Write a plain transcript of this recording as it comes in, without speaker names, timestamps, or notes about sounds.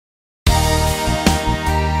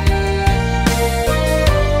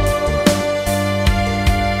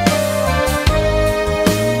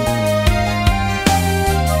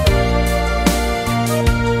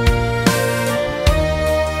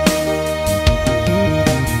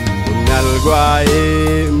guai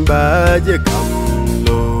ba je kam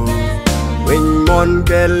lo win mon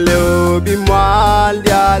ke lo bi mal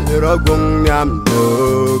ya ro gung nyam do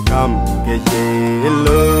kam ke je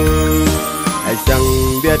lo ai sang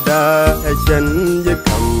bia da ai chen je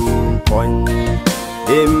kam pon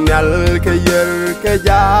im nhal ke yer ke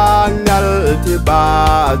jang nhal ti ba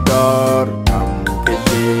dor kam ke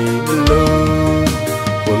je lo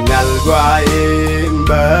nhal guai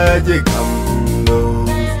ba je kam lo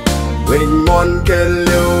win mon ke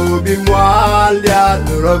lo bi mal ya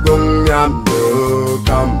ro gung nyam do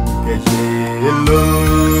kam ke je lo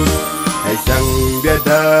ai sang bia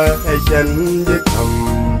da ai chen je kam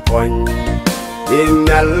pon im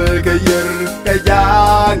nhal ke yer ke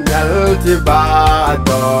jang nhal ti ba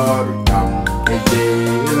dor kam ke je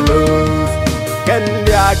lo ken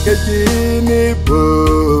ya ke ji ni bu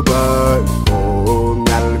ba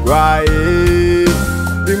nhal guai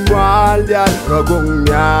bi mal ya ro gung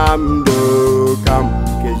nyam do kam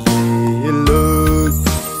ke ji lo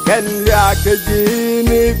ken ya ke ji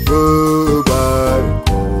ni bu ba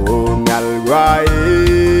nhal guai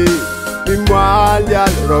bi mal ya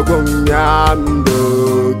ro gung nyam do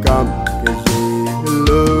kam ke ji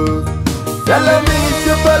lo salami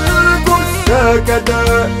jabal kusakada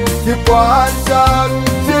ji pasan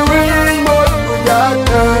ji win mon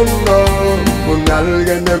gatdet no munal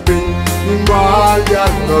ganapin mal ya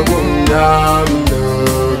ro gung nyam do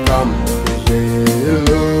kam ke ji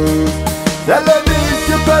lo salami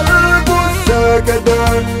jabal kusakada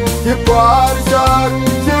ji pasan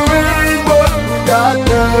ji win mon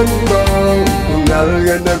gatdet no munal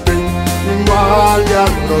ganapin mal ya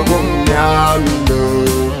ro gung nyam do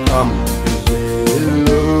kam ke ji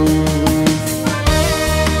lo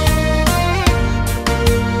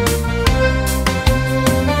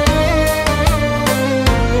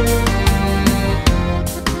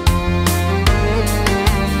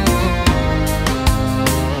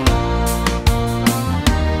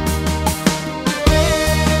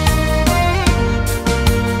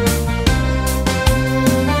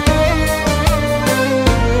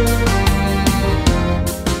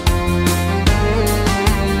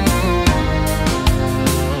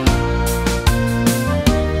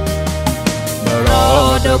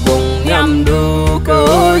bung nhằm du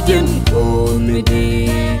cơ chân cô mi đi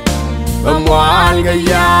và ngoan cái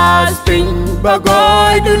gia sinh ba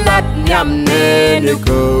gói đưa lát nhằm nên được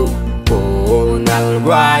cơ cô nal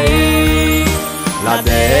guai là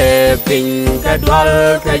để tình cái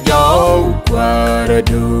đoal cái dấu qua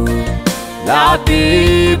du là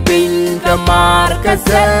bi pin cái mar cái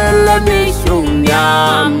sel là mi sung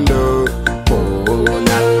nhằm du cô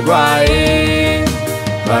nal guai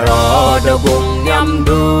Baroda bung nham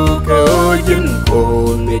du cơ chân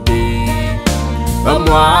khôn mi đi ba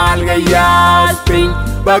ngoan ga ya spring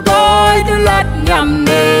ba gói đưa lát nhằm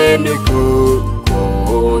nên đi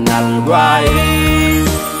cô nal guai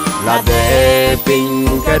là để pin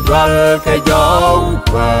cái đoal cái dấu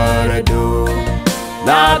qua du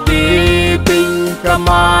là bi pin cái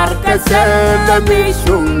mar cái sel là mi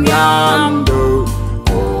sung nham du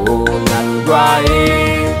cô nal guai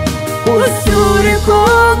Kusuri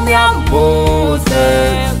kong yang mose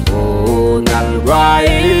ko nal guai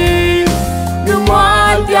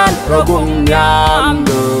Numal yan robong nyam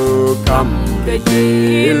do kam ke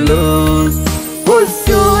jilus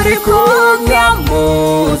Kusuri kong yang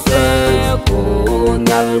mose ko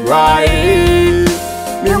nal guai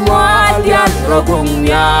Numal yan robong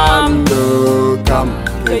nyam do kam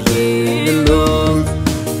ke jilus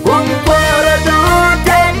Kung para do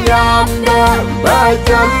ken nyam do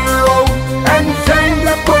bajam anh sang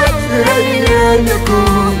đã quên rơi như cũ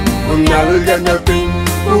nhal ganapin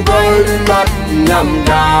ubal mat nham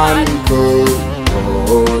dan ko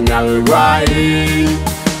nhal guai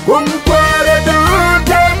kung para du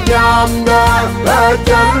ken nham da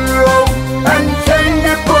bajam anh sang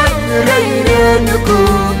đã quên rơi như cũ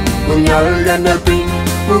nhal ganapin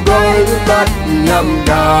ubal mat nham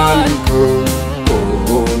dan ko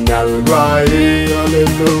nhal guai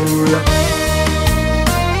hallelujah.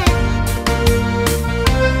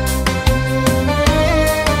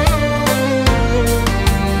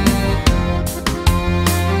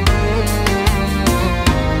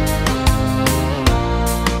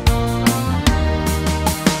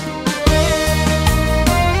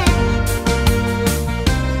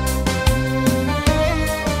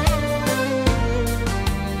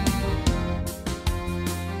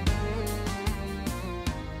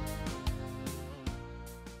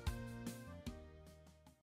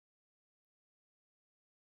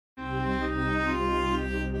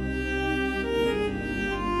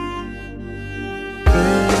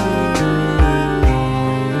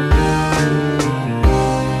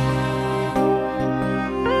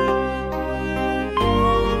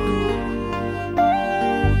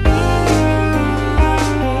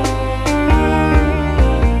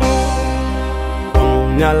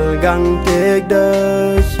 gang tek de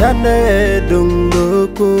shane dung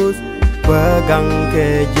dukus qua gang ke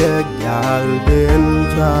jeg yal den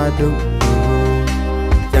cha dung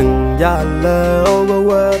chẳng jala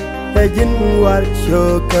over ta jin war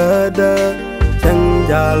shokada chẳng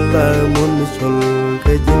jala mun shul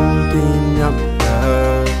ke jin tin nyap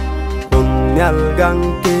nyal gang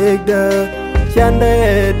tek de shane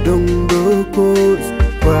dung dukus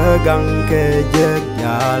qua gang ke jeg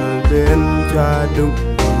yal den cha dung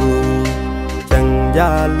chẳng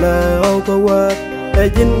jala over ta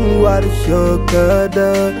jin war shokada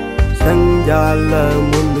chẳng jala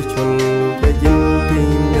mun shul ke jin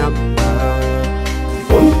tin nyap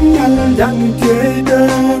nyal gang tek de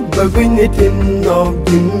bagwin tin no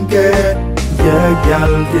tin ke jeg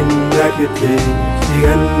yal tin nakete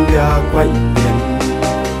sian ya quanh tiền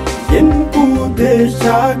yên cu te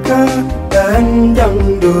saka dan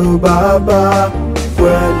yang du baba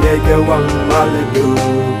qua để cái quăng mal du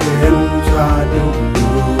bên cha du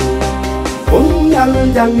nyal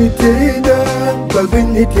gang tek de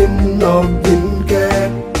bagwin tin no tin ke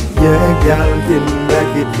jeg yal tin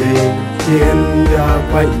nakete sian ya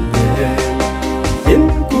quanh tiền yên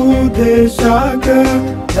cu te saka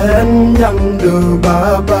dan yang du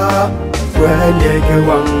baba qua để cái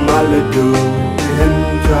quăng mal du bên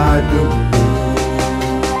cha du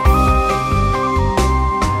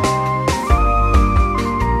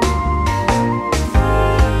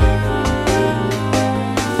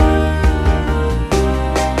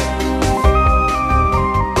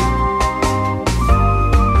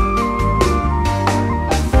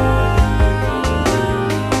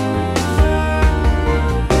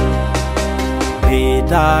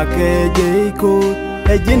ta ke dây cô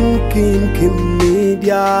e jin kim mi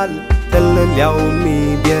dial tel liao mi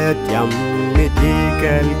bia tiam mi di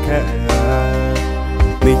kel ka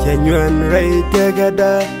mi chen yuan rei te ga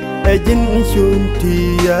da e jin shun ti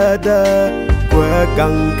ya da qua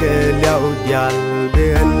gang ke liao dial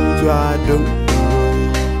den jua dung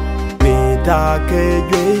mi ta ke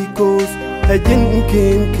dây cô e jin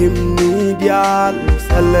kim mi dial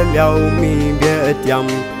tel liao mi bia tiam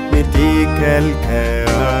mi di kel ka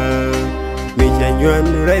mi chen yuan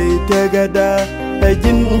rei te ga da e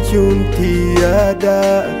jin chun ti ya da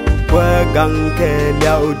qua gang ke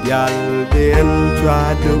liao dial den chua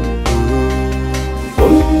du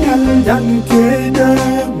nyal gang tek de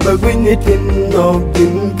bagwin tin no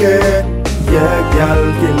tin ke ya gal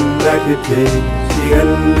tin la ke te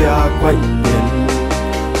sian ya quanh tiền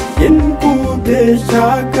yên cu te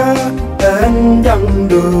saka an yang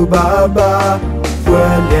du baba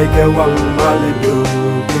qua để cái quăng mal du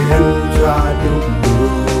bên cha du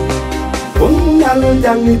nyal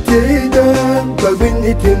gang tek de bagwin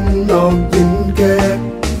tin no tin ke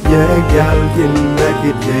ye gal tin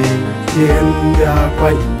nakete sian ya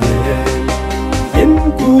quanh tiền yên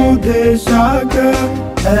cu te saka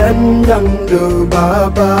an yang du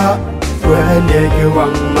baba qua để cái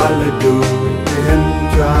quăng mal du bên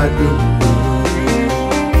cha du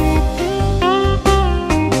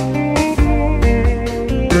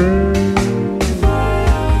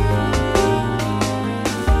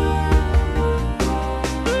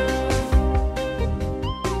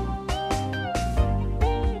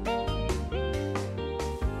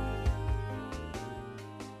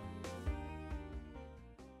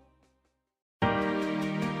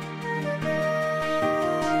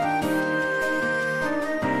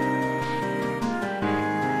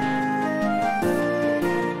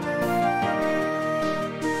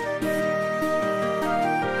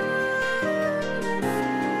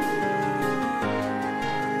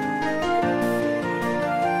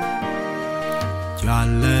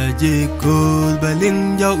Ji kul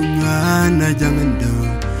baling jau nyana jangan do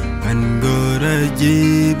angora ji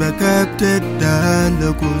bakaptet dan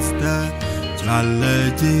kusta chala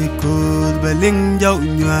ji kul baling jau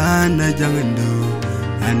nyana jangan do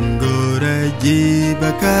angora ji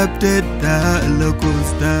bakaptet dan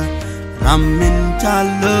kusta ramin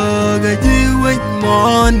chalo gaji wait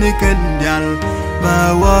mon kan jal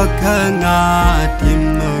bawa kanga tim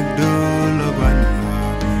nok do loban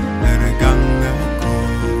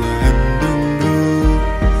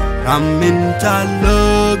Amin chalo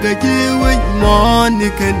gaji wait mon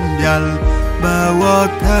kan jal bawa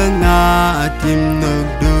kanga tim nok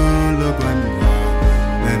do loban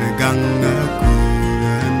bergang aku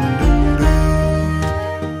landung do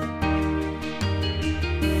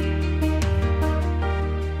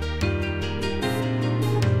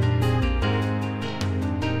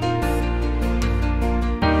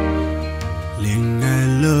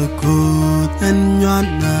lingalo ku tan nyot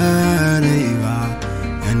na reiwa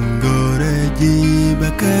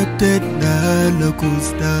Gatdet da la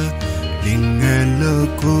costa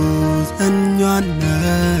Lingelokos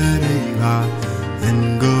anyanareva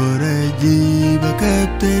Angoraji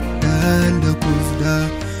bakaptet dalokusda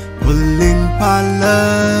Pulling pala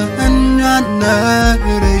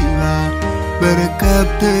anyanareva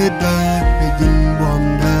Berkaptet dajin bom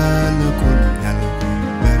dalokunyal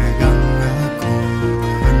Bergangaku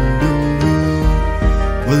andundu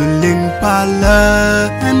Pulling pala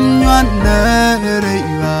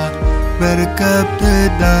anyanareva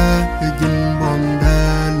Berkaptet dajin bom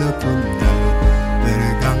dalokunyal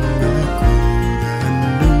Bergangaku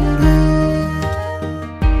andundu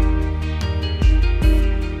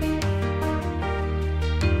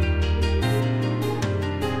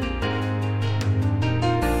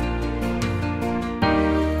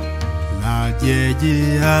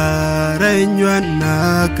Jeji arenyuan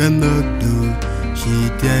nakanakdu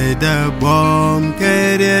Shitiada bom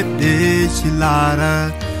keret de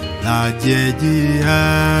shilara La jeji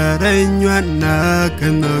arenyuan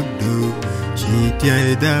nakanakdu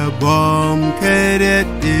Shitiada bom keret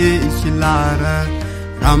de shilara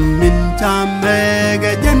Ramin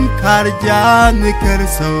chamega jan karja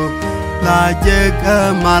nikerso La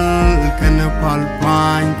jega mal kana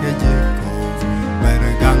palpan kejeko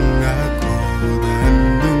Berganga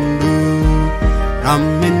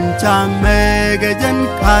Ramin chamega jan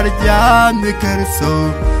karja nikerso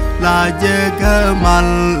La jaga mal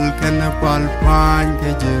kana palpan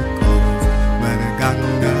kejeko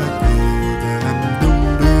Berganga kudan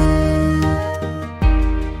dundu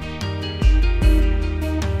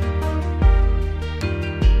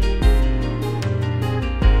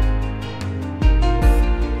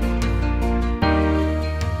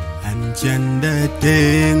Anjanda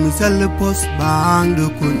ting salpos bang du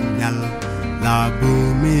kunyal La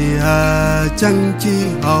bumi chẳng chi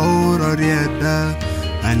aura riada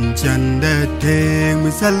Anjanda ting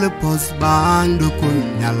misal pos bang du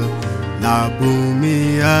kunyal La bumi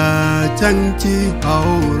chẳng chi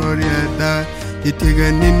aura riada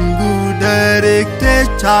Itiganin gudarik te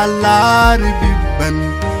chalar bibban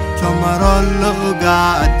Chomarolo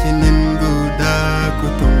gatinin guda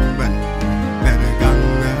kutumban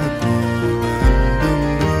Berganga kuandundu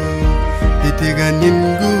Itiganin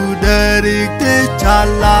gudarik te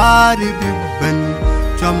chalari bibban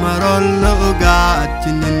Chomarolo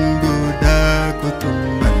gatinin guda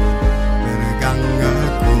kutumban Berganga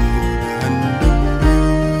kuandundu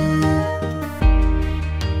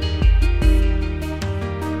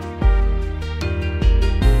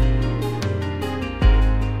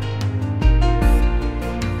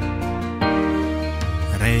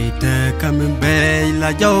Reita kami bay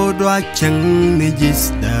la jau doa chang ni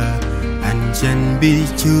jisda Anjan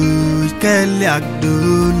bichu keliak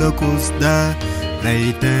dulu kusda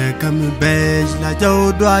Reita kami bej la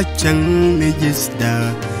jau doa chang ni jisda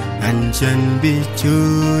Anjan bichu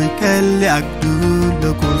keliak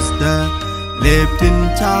dulu kusda Leptin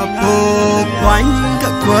capok quanh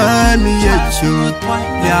các quan yechu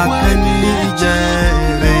Liakan ni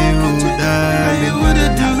jere uda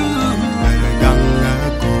Berganga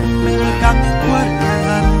ku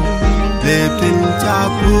Leptin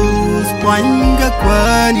capus quanh các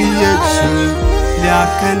quan yechu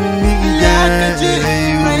Liakan ni jere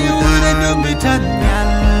uda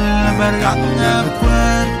Berganga ku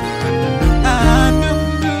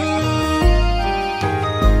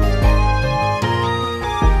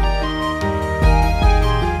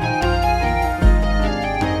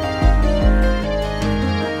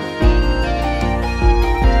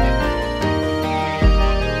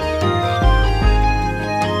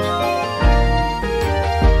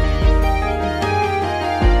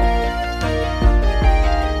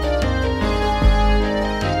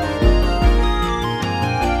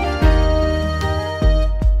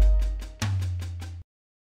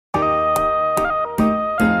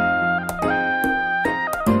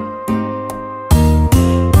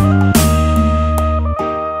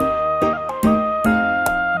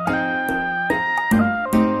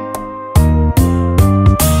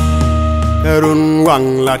Run wang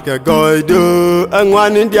lat ka goy du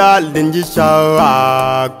angwan dial din ji shawa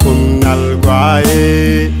kunal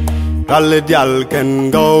gwai kal dial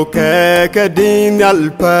ken go ke din al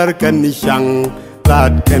per kan shang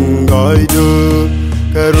lat ken goy du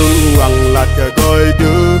run wang lat ka goy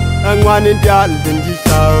du angwan dial din ji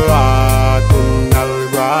shawa kunal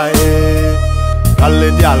gwai kal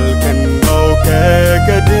dial ken go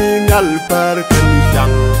ke din al per kan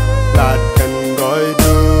shang lat ken goy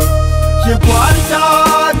du She wants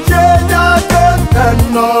out, she doesn't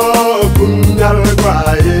know. Kunyal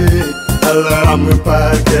gwai, alam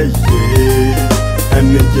pergi,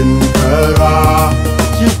 engine pera.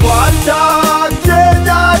 She wants out, she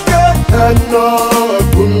doesn't know.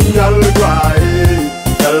 Kunyal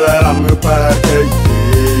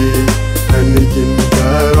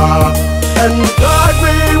And God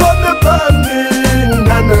we want the burning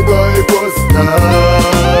and the goy coaster.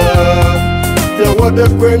 There was the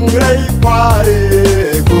queen ray party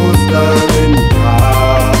coaster in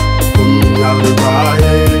car.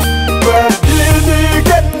 But did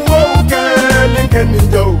get woken and can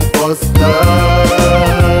go coaster.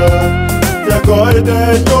 The goy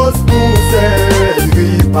then goes to say we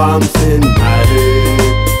pumps in high.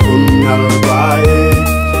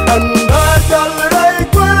 And I shall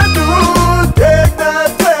like take the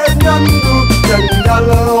train and do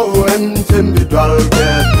Jangalo and Timbidwal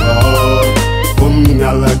get off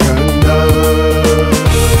Alaganda.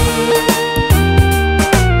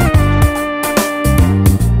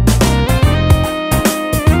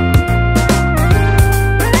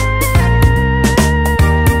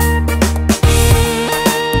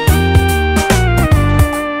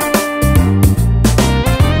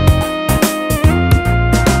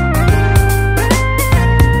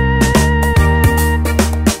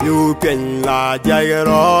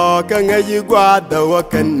 Jairo ka ngayi gwada wa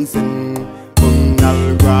kansin kumnal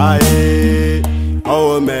gwai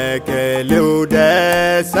o me ke lude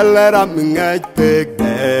salaram ngaj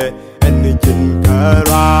pekde enichin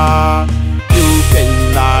kara you ken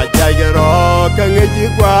la jairo ka ngayi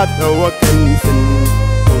gwada wa kansin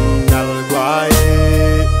kumnal gwai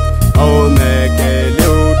o me ke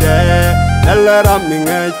lude salaram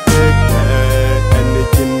ngaj pekde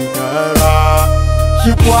enichin kara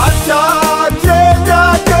she wacha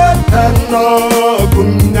no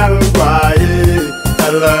kunal guai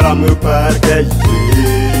alaram pargayi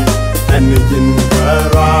anjin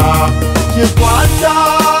kara chipata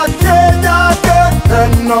kenya ke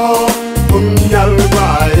no kunal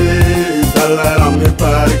guai alaram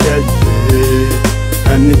pargayi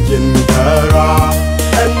anjin kara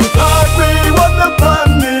and God we want the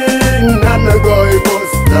burning and the goy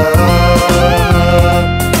poster.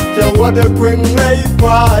 So what the queen may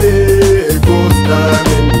party coaster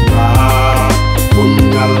in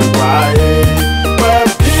Kungal Pai, but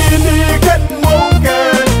ini kan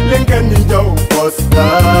mungkin lingkan hijau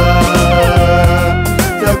poster.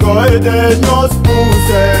 Jagoy de nos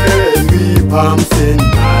puse we pumps in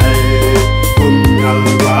high. Kungal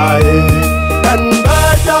Pai, and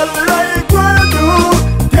bajal rai kwadu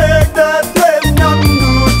take the train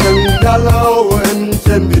namdu Jangalo and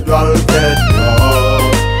Timbidwal get off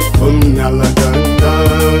Kungal Ganda.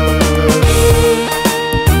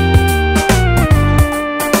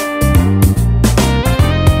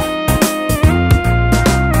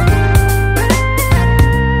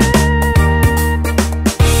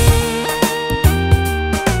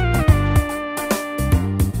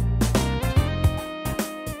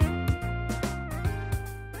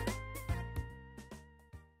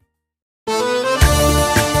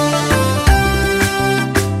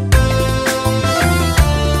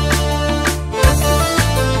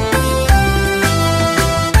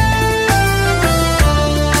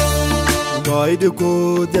 De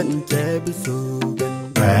cô dẫn trẻ bị sù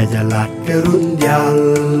gần về nhà lạc cái run gial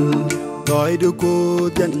gói đưa cô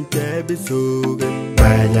dẫn trẻ bị sù gần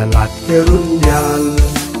về nhà lạc cái run gial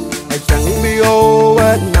ai chẳng biết ô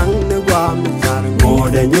nắng nước qua mình già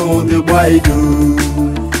ngồi để nhô từ bay du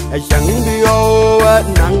ai chẳng biết ô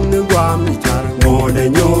nắng nước qua mình già ngồi để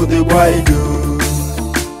nhô từ bay du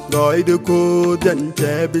gói đưa cô dẫn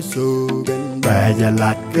trẻ bị sù gần về nhà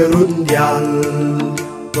lạc cái run gial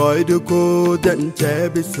gói đưa cô dẫn trẻ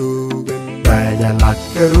bị sù gần về nhà lạc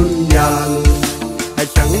cái run gial ai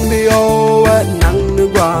chẳng biết ô nắng nước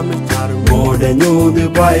qua mình chả ngồi để nhô từ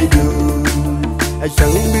bay du ai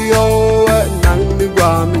chẳng biết ô nắng nước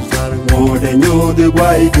qua mình chả ngồi để nhô từ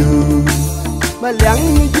bay du mà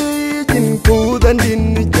lắng chi chinh phu dan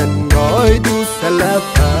din chân gói du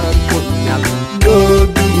salafa một nhặt đôi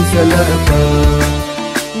du salafa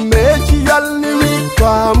mẹ chỉ ăn niค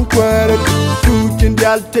วามกว่าดูจิน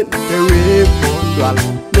ยัลเต็นเดวิปอนดวล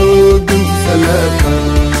โลดูสลับ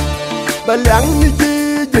บัลลังนี่จี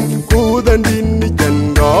จินกูดันดินนี่จัน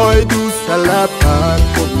รอยดูสลับ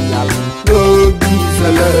คนยัลโลดูส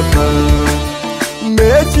ลับเม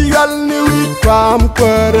จิยัลนี่วิความกว่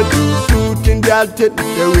าดูจินยัลเต็น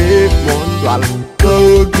เดวิปอนดวลโล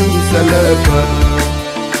ดูสลับ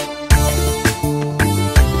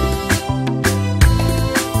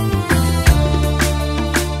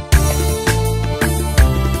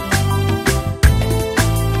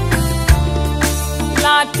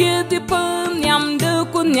Kia ti pun yam de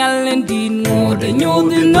kun yalen din ngo de nyo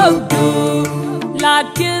de no do la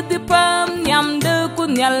kia ti pun yam de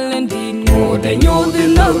kun yalen din ngo de nyo de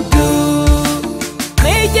no do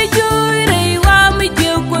me je jui re wa me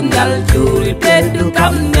je kun yal jui te du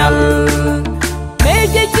kam yal me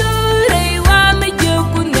je jui re wa me je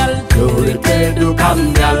kun yal jui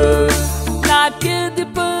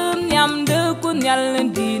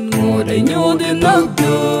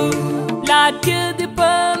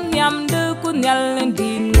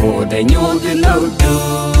để nhô cái lâu du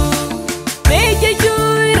mê chơi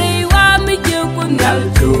chui đi qua mê chiều quân nhal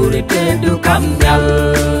chu để tê du cam nhal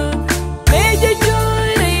mê chơi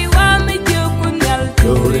chui đi qua mê chiều quân nhal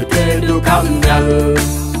chu để tê du cam nhal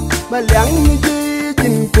mà lắng như chi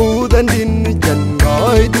chinh cú đơn din chân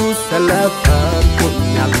gói du sa la pa quân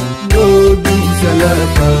nhal no du sa la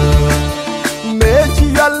pa mê chi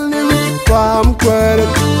gal niความกว่า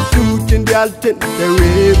ดูจินเดียลเต็นแต่เว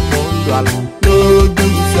ปอนดวลโนดู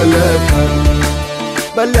เสลปะ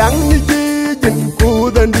บาลังนี่จีจินกู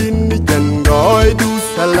ดันดินนี่จันก้อยดู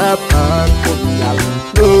เสลปะคนยัล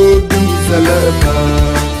โนดูเสลปะ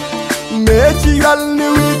เมชิกัลนี่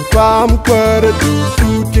วิความกว่าดู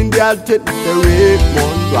จินเดียลเต็นแต่เวปอ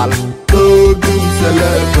นดวลโนดูเสล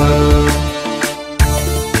ปะ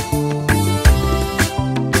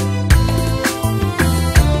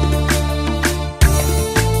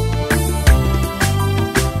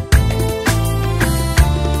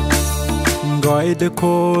Gọi được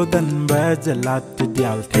cô đơn bé giờ là từ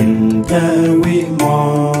điều tình thế vi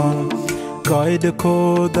mòn Gọi được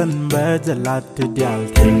cô đơn bé giờ là từ điều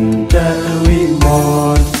tình thế vi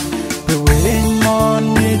mòn Từ vi mòn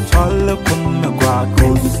đi cho là con mà qua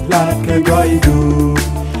cô là cái gọi đủ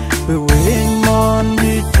Từ vi mòn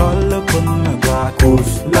đi cho là con mà qua cô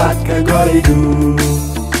là cái gọi đủ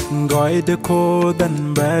Gọi được cô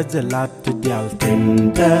đơn bé giờ là từ điều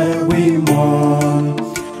tình thế vi mòn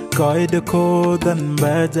Gọi được cô đơn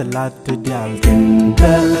bé giờ là từ điều tình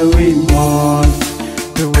thế vi mòn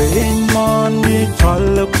Từ vi mòn đi cho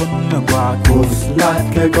là con mà qua cô là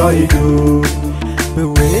cái gọi đủ Từ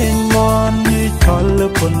vi mòn đi cho là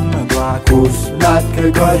con mà qua cô là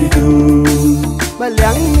cái gọi đủ mà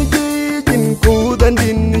lắng như chi chinh cú đơn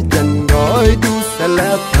din chân gói du sa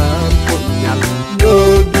la pa quân nhal no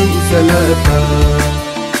du sa la pa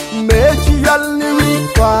mê chi gal ni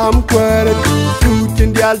ความกว่าดูจิน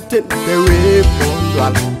เดียลเต็นแต่เวปอนดว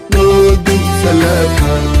ลโนดูเสลป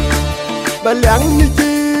ะบาลังนี่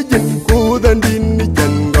จีจินกูดันดินนี่จั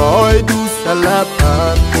นก้อยดูเสลปะ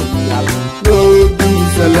คนยัลโนดู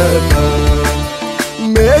เสลปะ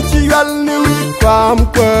เมชิกัลนี่วิความ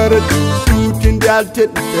กว่าดูจินเดียลเต็น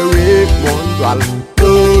แต่เวปอนดวลโน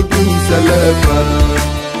ดูเสลปะ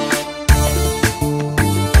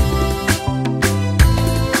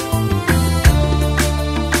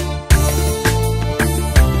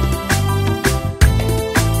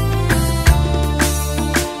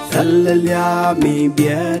Salalya mi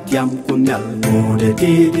biet yam kunyal no de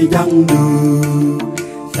ti di jang du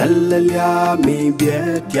Salalya mi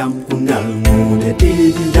biet yam kunyal no de ti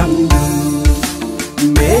di jang du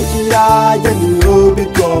Me chiya jan yo bi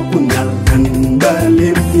ko kunyal kan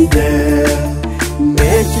balim ni de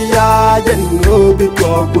Me chiya jan yo bi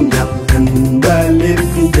ko kunyal kan balim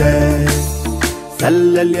ni de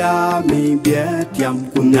Salalya mi biet yam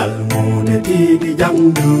kunyal no de ti di jang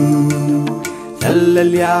du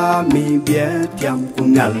Salalya mi biet yam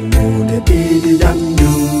kunyal no de ti di jang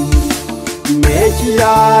du Me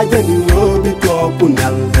chiya jan yo bi ko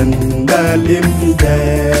kunyal kan balim ni de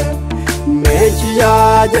Me chiya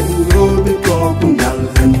jan yo bi ko kunyal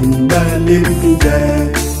kan balim ni de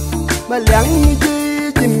ma lang ni ji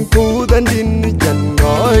jin ku dan din jan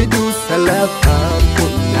gói du sa la pa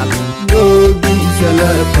kunyal no du sa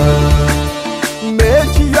la pa Me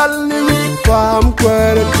chiya ni wiความกว่า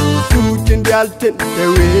ดูจินเดียลเต็นแต่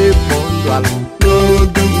เวปอนดวลโน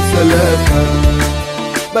ดูเสลปะ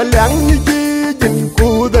บาลังนี่จีจินกู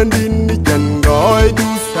ดันดินนี่จันก้อยดู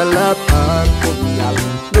เสลปะคนยัล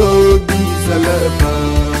โนดูเสลปะ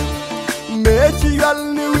เมชิกัล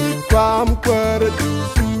นี่วิความกว่าดู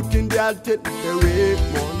จินเดียลเต็นแต่เว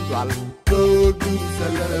ปอนดวลโนดูเส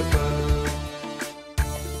ลปะ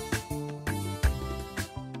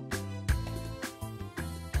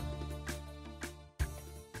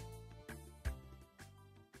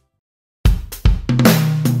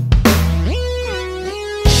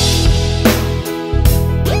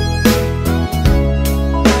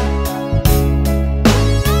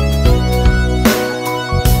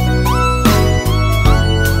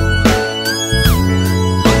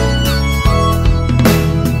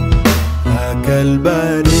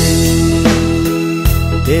Kalbari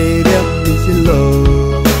Terap di silo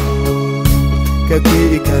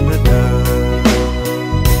Kaki Canada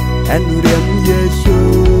Anuriam Yesu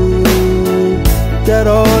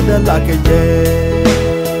Jaro dalake je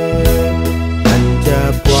Anja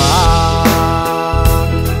pua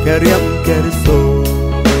Kariam kerso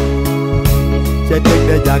Jadek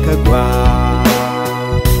da jaka kwa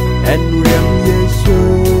Anuriam Yesu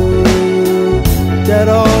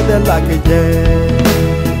Jaro dalake je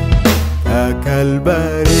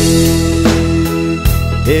Kalbari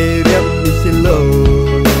Terap di silo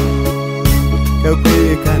Kau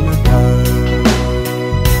berikan aku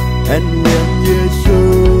En yang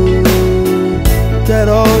Yesus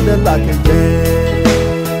Teror dan laki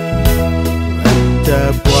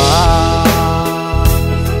Anta buat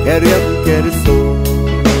Keriap kerisu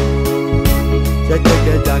Jaga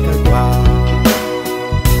jaga kuat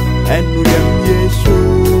En yang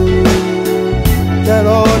Yesus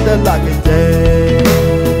Teror dan laki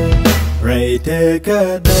Ray take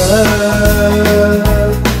a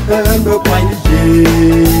dove And the wine is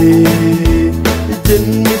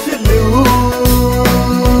Jin Shilu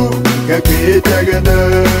Kakita Gada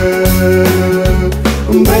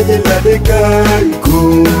Majila de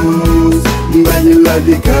Kakus Majila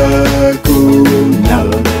de Kakunal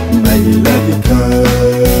Majila de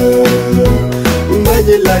Kakus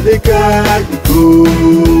Majila de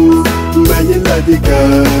Kakus Majila de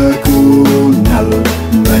Kakunal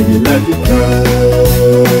Majila de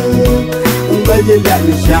Kakus Majila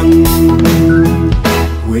de Shang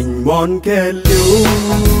Quỳnh mòn kê liu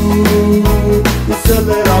Sơ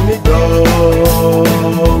lê ra mi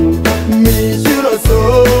gong Mi chư ra sô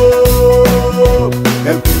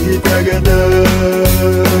Các quý ta gà đơ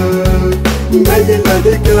Bây giờ là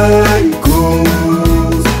đi ca cô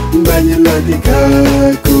Bây giờ là đi ca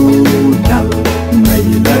cô Nào Bây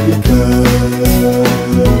giờ là đi ca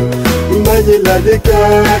Bây giờ là đi ca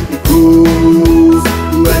cô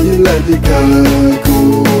Bây giờ là đi ca cô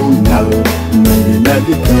Nào Bây giờ là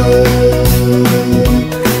đi ca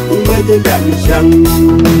Bây giờ là đi chăng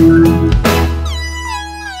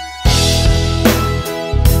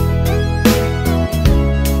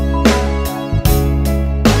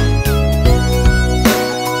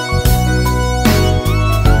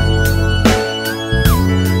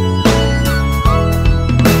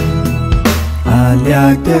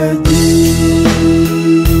Gatdet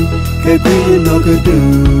cái quý nó cứ từ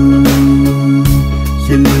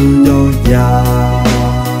xin lưu cho già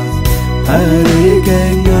ai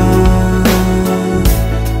cái nga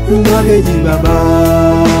nói cái gì bà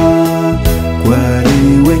qua đi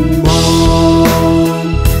quên mòn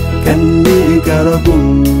canh đi cả đó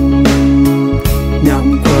cùng nhắm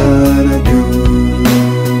qua là đường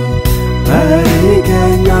ai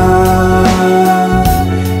cái nga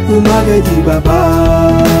nói cái gì bà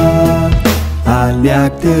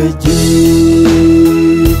Gatdet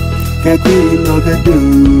cái quý nó cái từ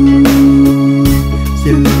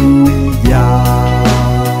xin lưu già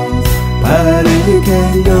ai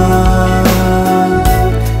cái nga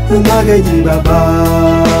nói cái gì bà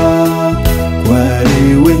qua đi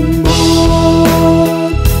quên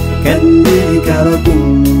mòn canh đi cả đó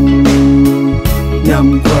cùng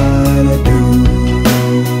nhắm qua là đường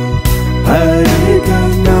ai cái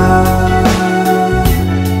nga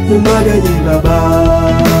nói cái gì bà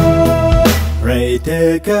Ray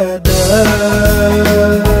take a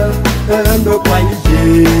dove And the wine is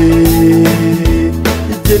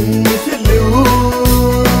Jin Shilu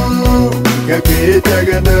Kakita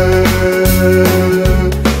Gada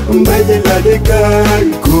Bây giờ là đi ca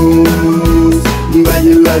Kus Bây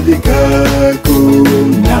giờ là đi ca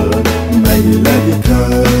Kunal Bây giờ là đi ca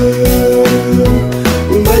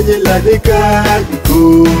Bây giờ là đi ca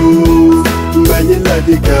Kus Bây giờ là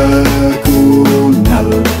đi ca Kunal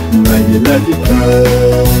Bây giờ là đi ca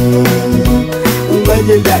Bây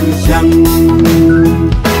giờ là đi chăng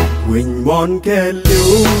Quỳnh mòn kê liu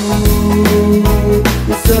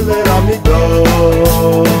Sơ lê ra mi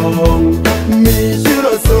gong Mi chư ra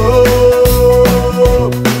sô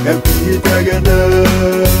Các quý ta gà đơ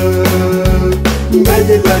Bây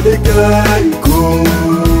giờ là đi ca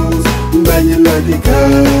Kus Bây giờ là đi ca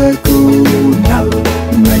Kunal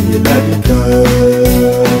Bây giờ là đi ca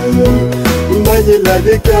Bây giờ là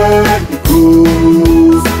đi ca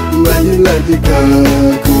Kus Bây giờ là đi ca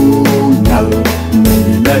Kunal Bây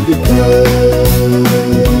giờ là đi ca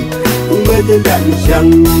Bây giờ là đi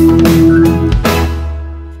chăng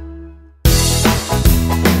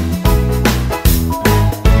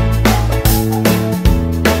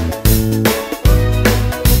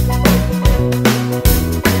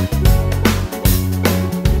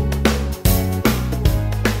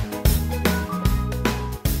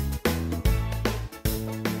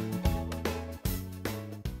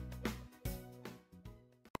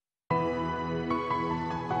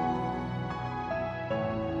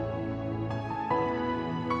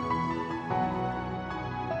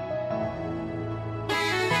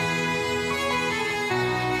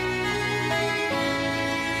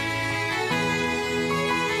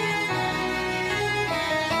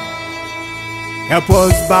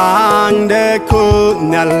Kapos bang de ku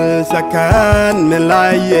nyal sakan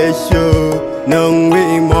melai Yesu nung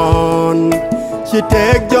wi mon She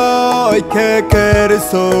take joy ke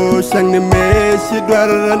so sang ne me she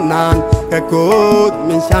dwaranan ka kot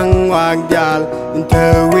min sang wag jal in te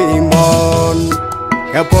wi mon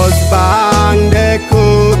ka pos bang de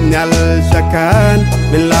kut nyal shakan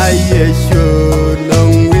min lai yeshu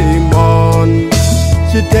nong wi mon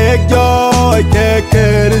she take joy ke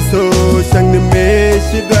so sang ne me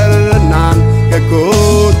she dwaranan ka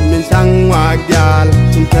kot min sang wag jal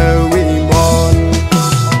in te wi mon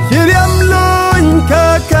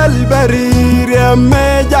Kalbari me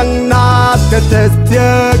jang nat ka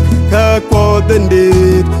testiak ka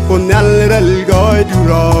kodendit kunal ral goy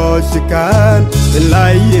duro shikan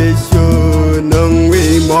lai yeshu nong wi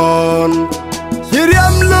mon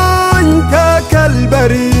Shiriam lun ka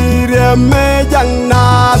kalbari me jang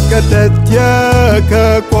nat ka testiak ka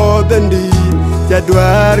kodendit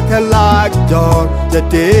jadwar kalak jor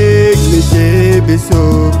jatik ni shebisu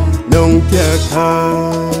nong tiaka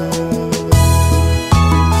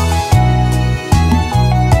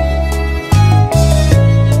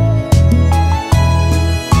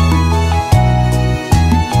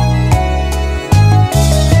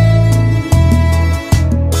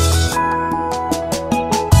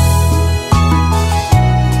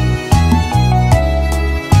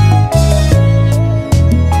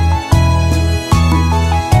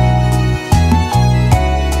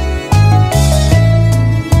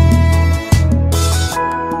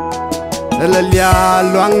Lia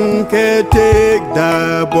luang ke tek da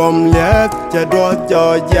bom liat cha do cho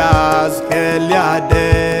jas ke lia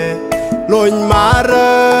de loin mar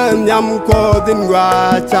nyam ko din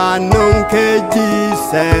wa cha nong ke ji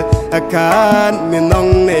se akan min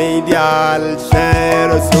nong nei dial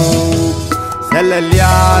shero su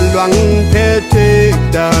lia luang ke tek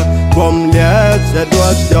da bom liat cha do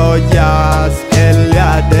cho jas ke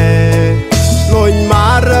lia de loin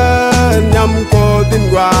mar nyam ko din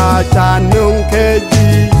wa cha nong ke ji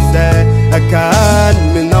se akan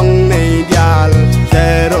min nong nei dial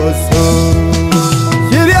shero su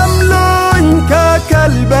Shiriam lun ka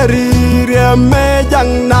kalbari me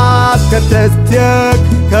jang nat ka testiak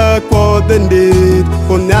ka kodendit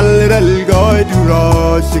kunal ral goy duro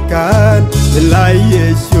shikan lai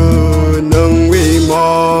yeshu nong wi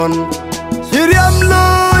mon Shiriam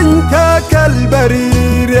lun ka kalbari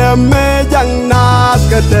me jang nat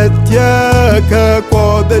ka testiak ka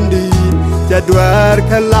kodendit jadwar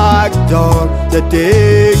kalak jor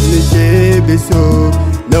jatik ni shebisu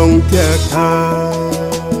nong tiaka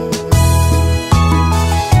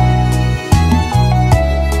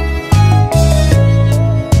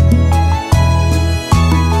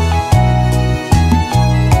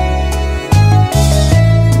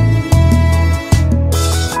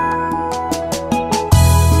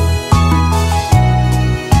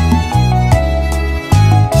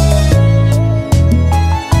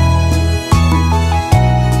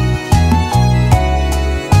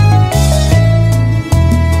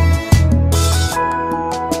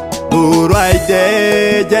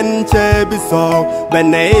de jen che biso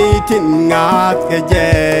benay tin ngat ke je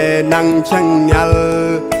nang chang nyal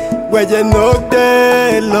we je nok de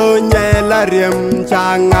lo nye la riem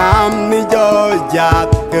chang am ni jo jat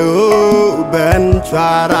ke ben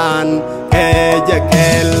charan ke je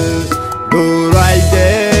kel bu rai de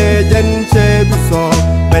jen che biso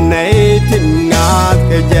benay tin ngat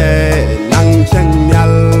ke je nang chang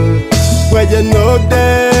nyal we je nok de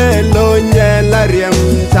lo nye la riem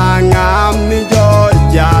chang am ni jo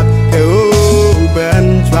jat ke ben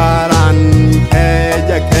charan ke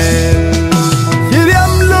jakel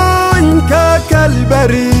Shiriam lun ka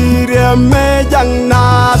kalbari me jang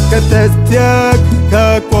nat ka testiak ka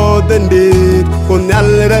kodendit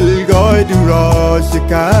kunal ral goy duro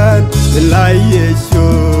shikan lai yeshu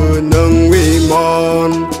nong wi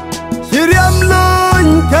mon Shiriam lun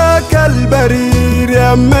ka kalbari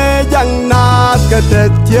me jang nat ka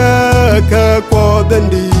testiak ka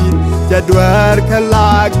kodendit jadwar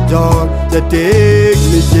kalak jor jatik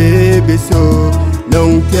ni shebisu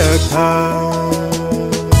nong tiaka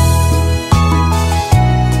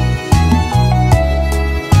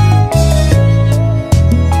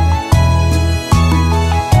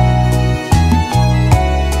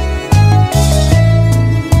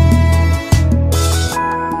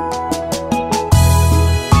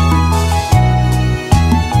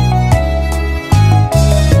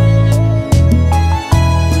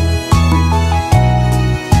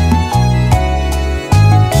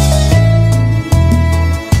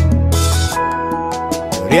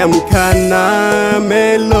Riam kana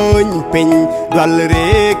melon pin dwal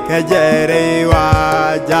re ka jere wa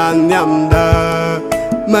jan nyam da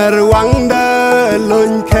marwang da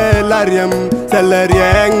lon ke la riam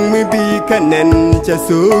Salariang mi bi kanen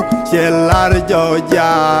chasuk chelar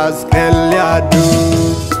jojas kelyadu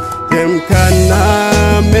Kem kana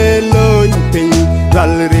melon pin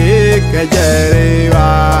dalri kajarewa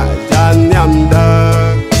janyamda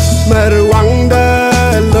Merwangda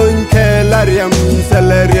lon kelariam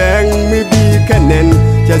salariang mi bi kanen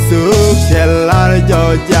chasuk chelar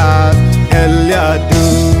jojas kelyadu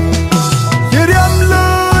Yiriam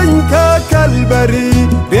lon ka kalbari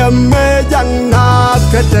Riamme jang na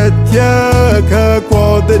katatya ka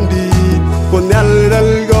kodendi Ponel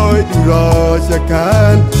dal goy duro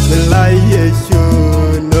sakan Melai Yesu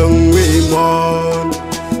nung wimon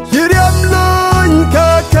Yiriam lun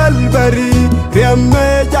ka kalbari Riamme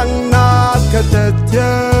jang na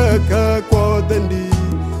katatya ka kodendi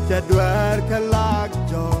Jadwar kalak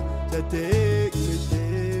jo Jadik mishe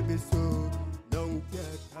bisu nung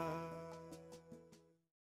tiaka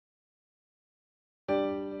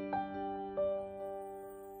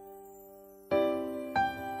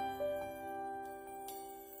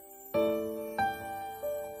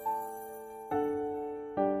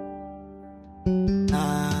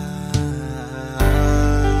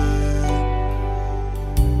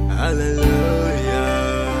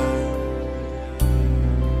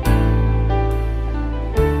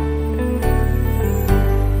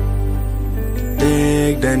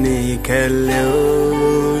Dani kello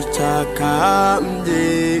chakam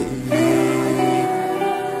di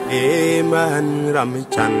eman ram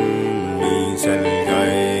chan mi sel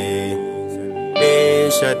gai e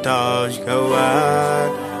shatosh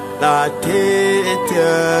kawat la te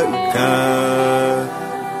ka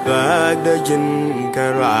bag da jin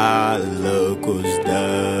kara lokusda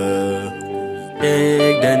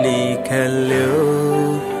dani kello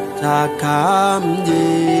chakam di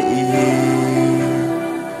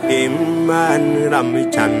Iman ram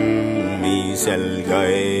chan mi sel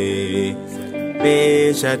gai me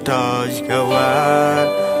shatosh kawat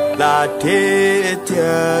la te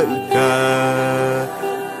ka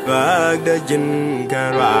bag da jin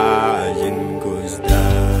kara jin kuzda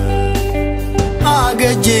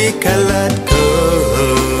agaji kalat ko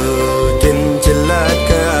jin chilat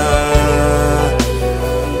ka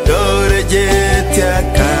dore je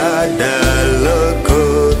ka daloko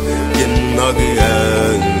jin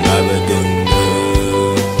nogian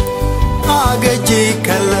Agaji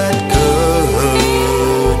kalat ko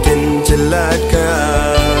tinjilat ka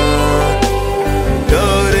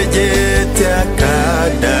dore je tiaka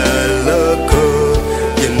daloko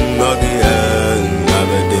jinnogian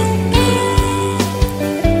abadindu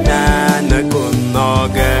nana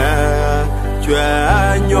kunoga chwa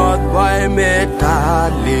nyot boy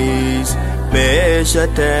metalis me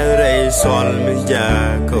shatere sol minja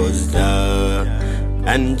kozda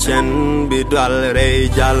Anchan bidwal rey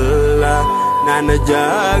jalla nana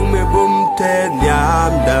jang me bumte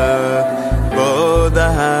nyamda boda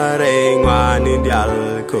hare ngwani dial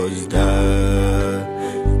kozda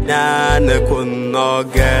nana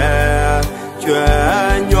kunoga chwa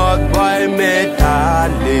nyot boy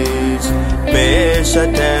metalis me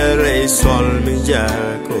shatere sol minja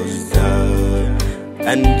kozda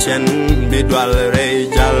Anchan bidwal rey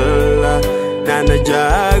jalla nana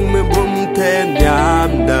jang me bumte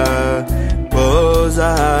nyamda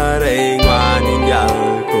bozare ngwani yal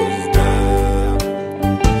kozda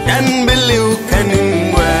can believe kanin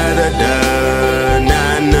wada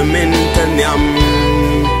nana minta nyam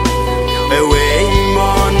away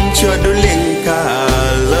mon chodulinka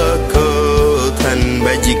loko than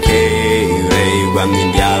bajike rei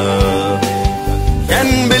wamin yal can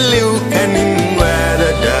believe kanin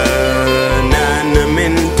wada nana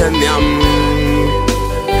minta nyam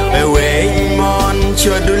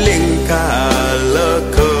chodulinka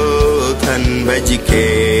loko than bajike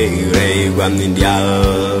rei wamin yal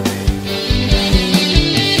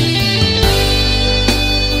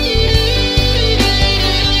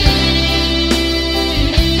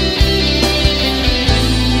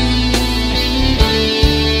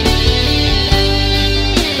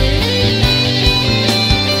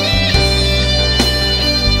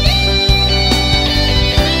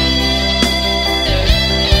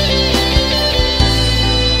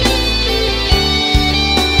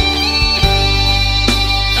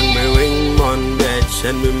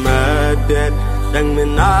Dang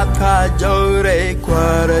menaka jore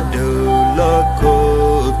kwara do loko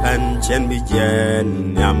an chen bi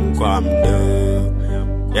jen nyam kwam do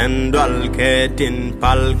yan dwal ke tin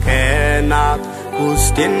pal ke na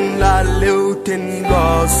kustin la leutin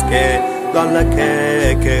goske dwal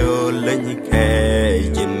ke o lenyi ke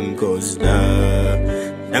jin kozda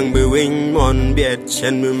dang bi wing mon biet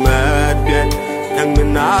chen mi mat biet yang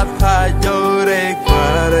menata jore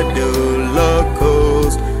kwara do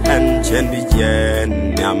locos and chendi jen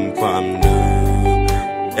nyam kwam nu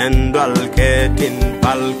and dal ke tin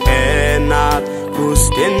pal ke nat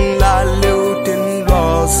kustin la lutin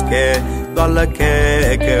loske dal ke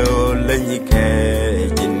olani ke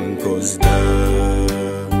jin kosda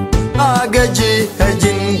agaji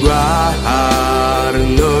jin gwa har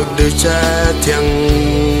nok de chatyang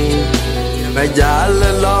majal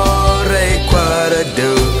lore kwara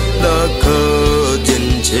do loko jin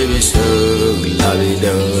chibisu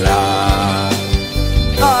lavidora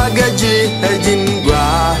agaji jin gwa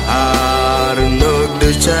har nok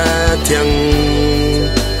de chatyang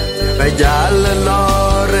majal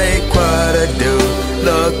lore kwara do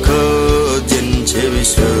loko jin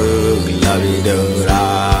chibisu lavidora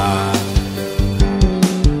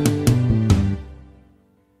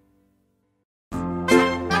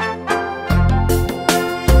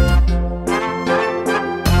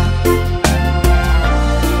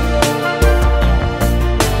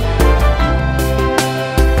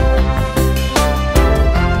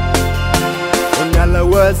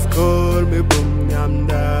Skol me bum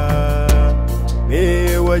nyamda me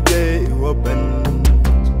waje waban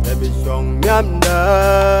tabi shong nyamda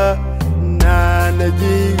na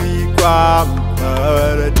jiwi kwam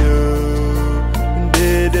paradu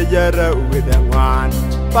de jara widangwan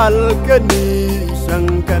palkani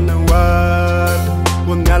sankanwan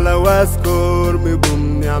punyala waskol me bum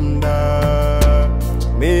nyamda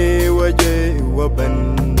me waje waban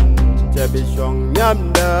tabi shong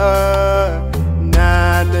nyamda na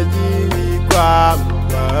jiwi kwam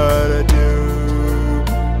paradu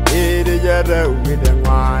ide jara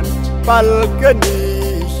widangwan palkani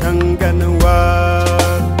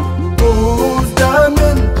shanganwan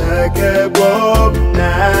ustamen take bob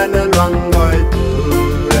nana langoi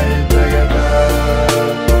turai tagada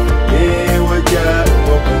e waja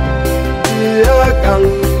open ya kang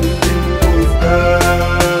din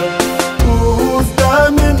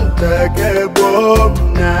ustamen take bob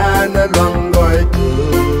nana langoi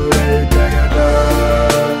turai tagada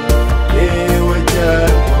e waja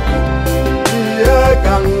ya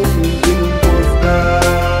kang din pusta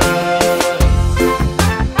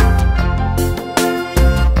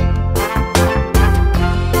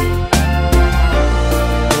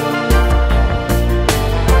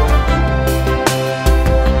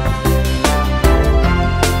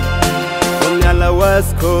nyala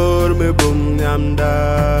waskor me bum nyamda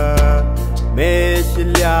me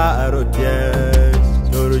shilya roties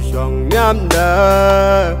chorshong nyamda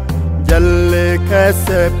jalle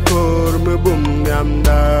kasep kor me bum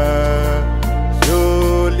nyamda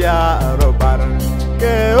shulya robar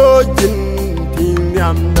ke ojin tin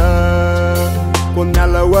nyamda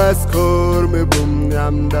kunyala waskor me bum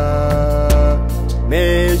nyamda me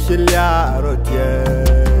shilya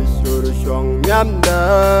roties chorshong nyamda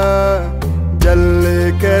jalle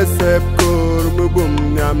kasep kor me bum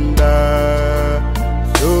nyamda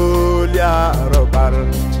Julia robar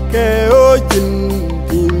ke ojin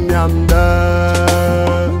tin nyamda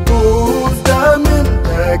ustamin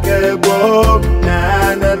ke bob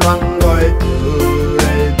nana langoi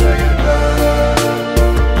turai tagada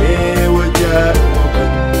e waja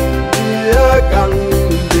ya kang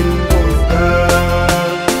din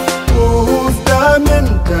ustamin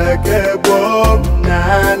ke bob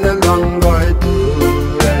nana langoi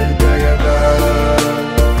turai tagada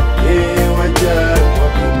e waja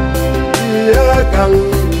ya kang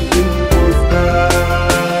din pusta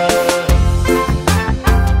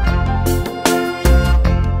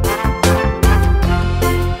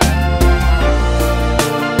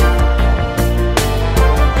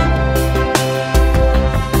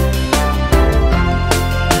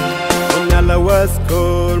nyala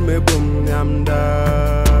waskol me bum nyamda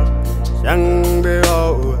yang beo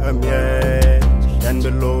amye shan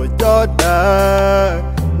belo joda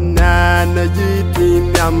nana jiti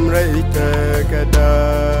nyam reite kada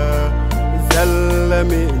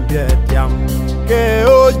zalami biatyam ke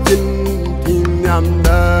ojin tin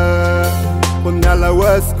nyamda kunyala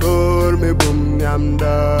waskol me bum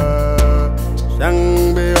nyamda shang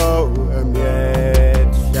beo amye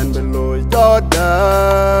shan belo joda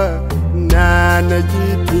nana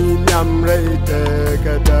jiti nyam reite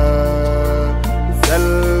kada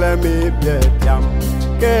zalami biatyam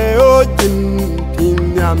ke ojin tin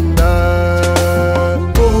nyamda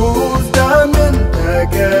ustamen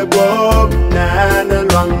take bob nana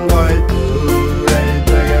langoi turai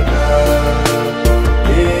tagada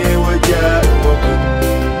e waja open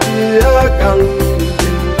ya kang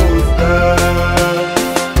din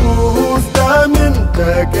ustamen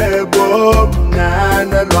take bob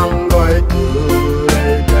nana langoi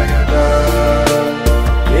turai tagada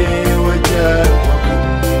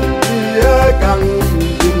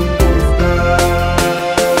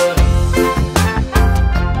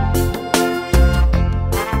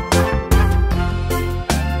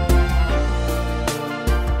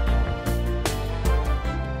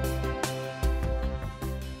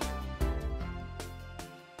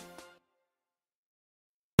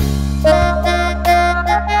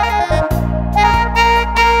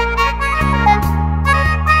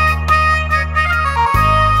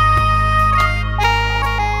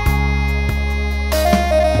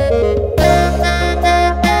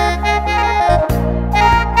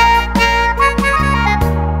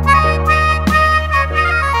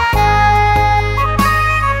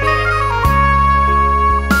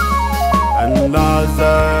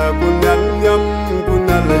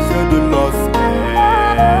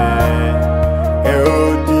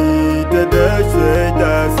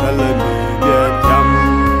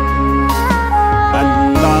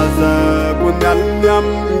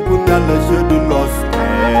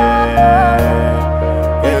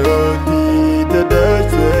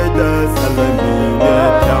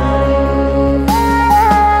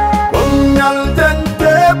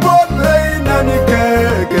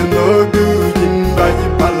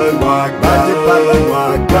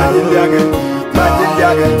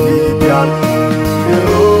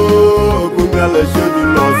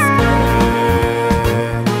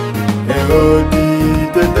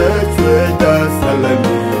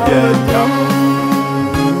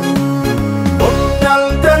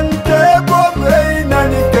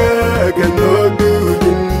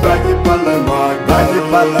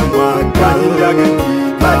palama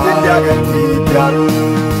kajinjaganti jal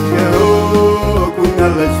eo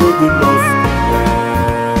kunala shodu los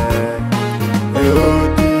eo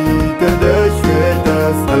di kada shweta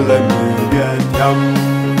salami gatam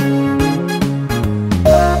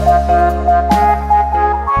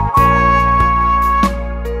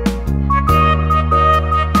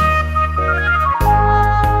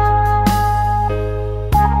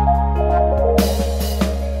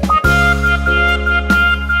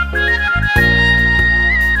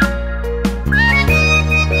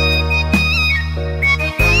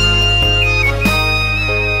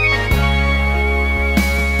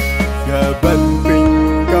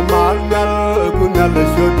Kunala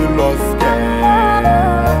shodu los ke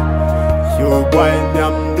Shu guai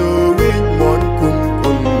nyam du win mon kum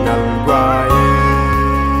kunal guai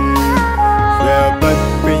She bat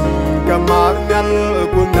pin kamar nyal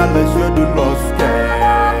kunala shodu los ke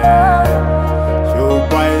Shu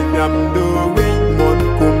guai nyam du win mon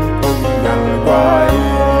kum kunal guai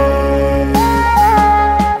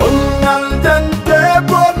Kunal jante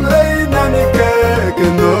bon rei nani ke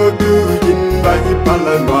keno du jin baji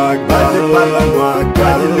palanwag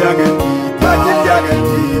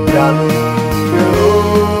kajinjaganti jal eo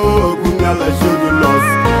kunala shodu los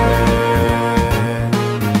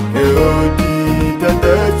eo di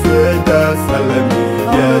tada shweta salami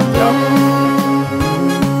gatam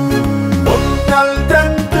kunal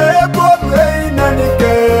jante bon rei nani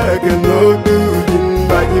ke keno du jin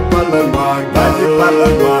baji palanwag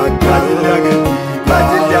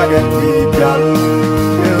kajinjaganti jal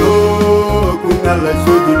eo kunala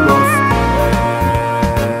shodu los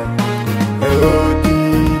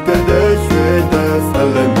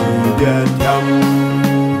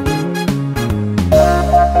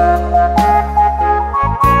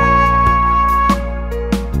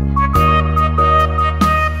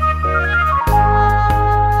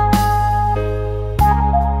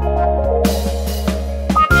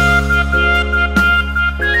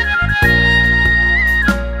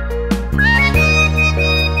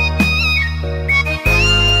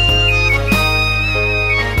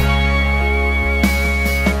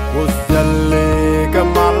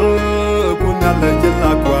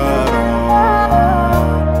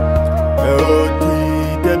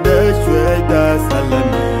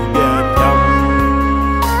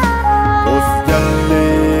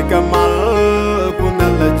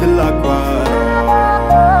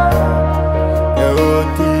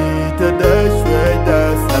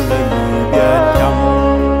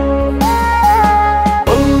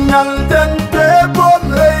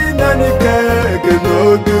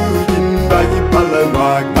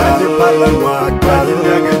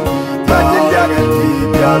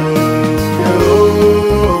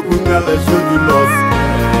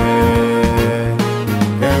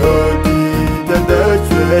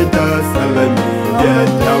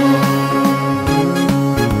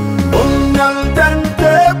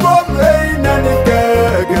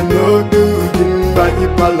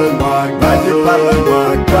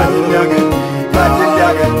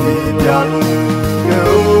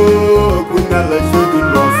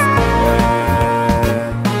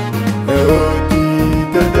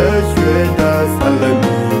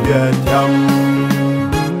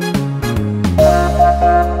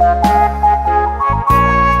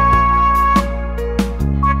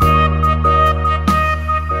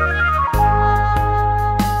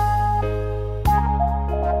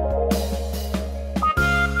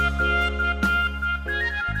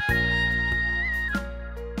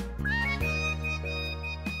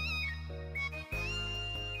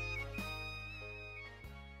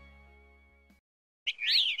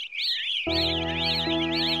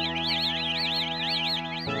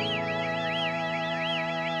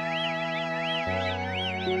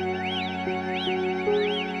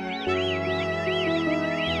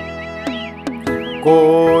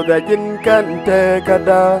Ko da jin kan te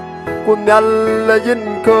kada kunal la jin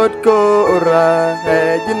kot ko ra he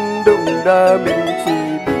jin dung da min chi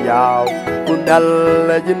biao kunal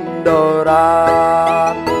la jin do ra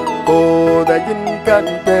ko da jin kan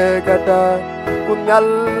te kada kunal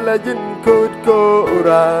la jin kot ko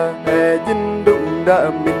ra he jin dung da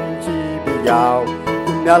min chi biao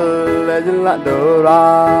kunal la jin la do ra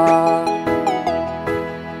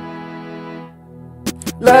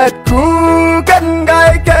let ku kan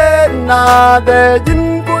gai ke na de jin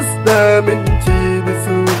kus de min chi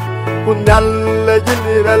bisu kunal la jin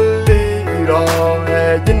ralli ro he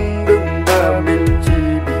jin dung da min chi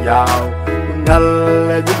biao kunal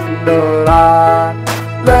la jin do ra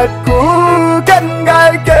let ku kan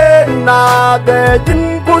gai ke na de jin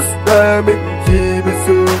kus de min chi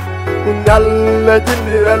bisu kunal la jin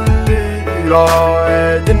ralli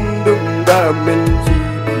rồi chính đúng đã mình chỉ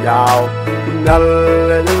giàu nal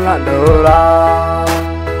là đồ ra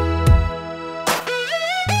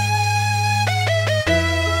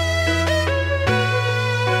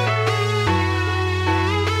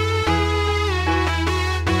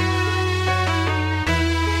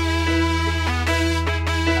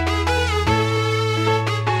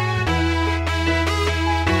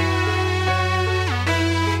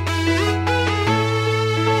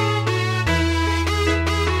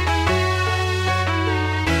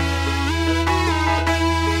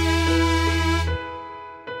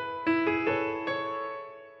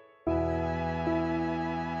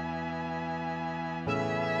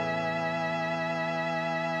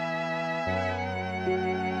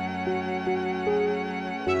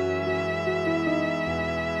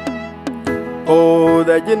O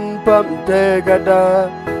da jin pam te gada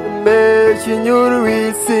me shinyur wi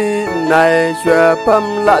si nai shwa pam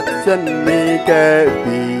lat chân mi ke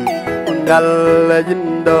bi undal jin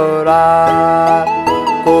dora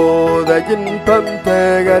O da jin pam te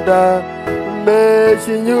gada me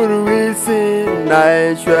shinyur wi si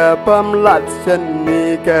nai shwa pam lat chân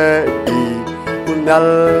mi ke bi undal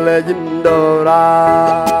jin dora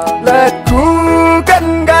let ku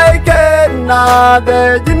kan gai ke na de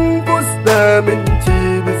jin mình chỉ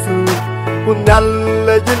biết su kun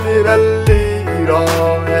alle generali ro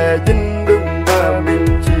he jin dung da mình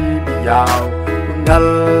chỉ biết giàu kun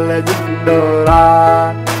alle jin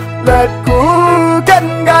dora let ku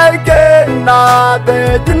kan gai ke na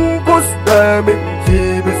de jin kus da mình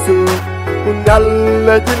chỉ biết su kun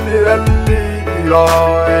alle generali ro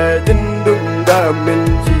he jin dung da mình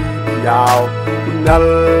chỉ biết giàu kun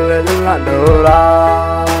alle jin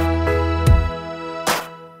dora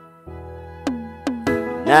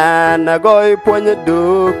na goi ponya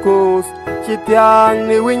dukus chitiang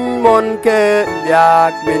ni wing mon ke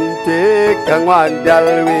yak min te kangwan dal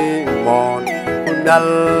wi mon kunal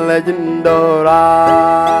jindora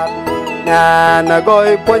na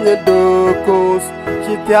goi ponya dukus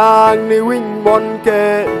chitiang ni wing mon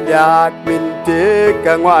ke yak min te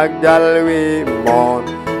kangwan dal wi mon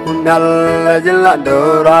kunal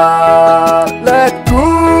jindora let ku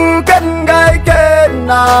kan gai ke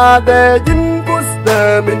na de jin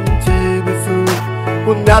mình chỉ biết su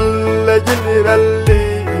kun alle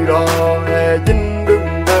generali ro he jin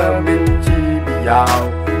dung da mình chỉ biết giàu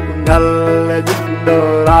kun alle jin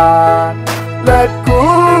dora let ku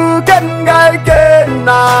kan gai ke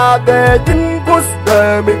na de jin kus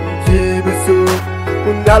da mình chỉ biết su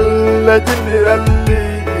kun alle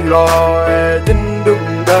generali ro he jin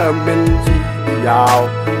dung da mình chỉ biết giàu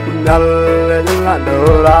kun alle jin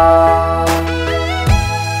dora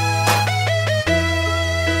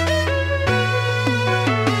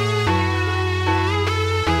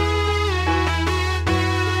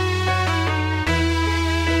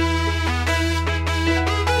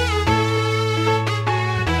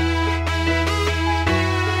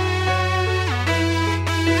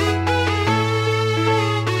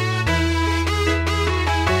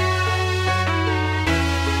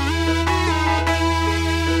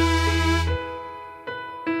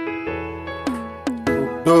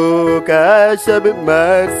ka shabit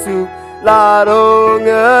mersu la rong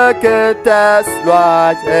ke tas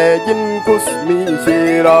loa e jin kus mi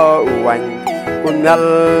shiro wan kunal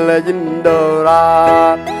jin dora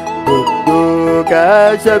du ka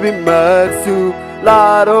shabit mersu la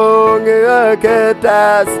rong ke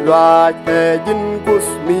tas loa e jin kus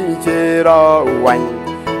mi shiro wan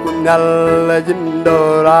kunal jin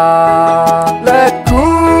dora let ku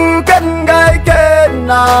kan gai ke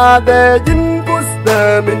na de jin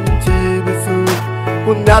mình chỉ biết su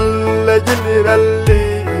kun alle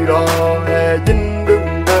generali ro he jin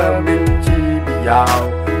dung da mình chỉ biết giàu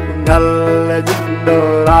kun alle jin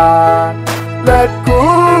dora let ku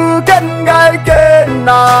kan gai ke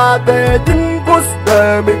na de jin kus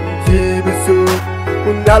da mình chỉ biết su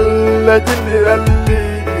kun alle generali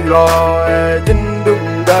ro he jin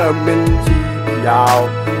dung da mình chỉ biết giàu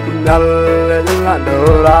kun alle jin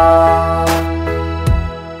dora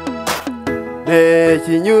để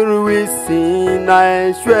chỉ như wi si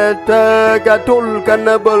nai shweta gatul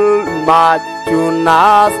kanabul ma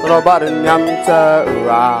chunas robar nyam cha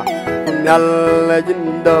wa kunyal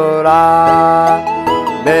jindora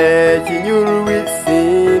để chỉ như wi si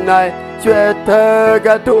nai shweta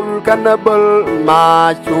gatul kanabul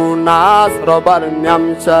ma chunas robar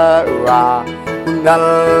nyam cha wa kunyal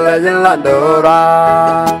jindora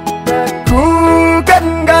ku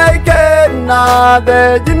kan gai ke na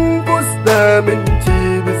de jin mình chỉ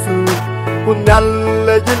biết su kun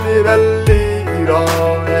alle generali ro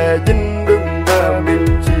he jin dung da mình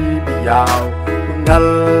chỉ biết giàu kun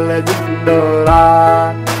alle jin đồ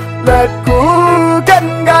ra lệ cũ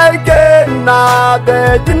cân gai kê na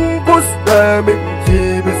để chính bút để mình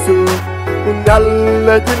chỉ biết su nhal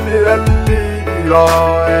là chính ali lo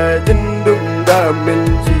chính đúng đã mình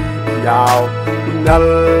chỉ giàu nhal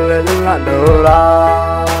là đồ ra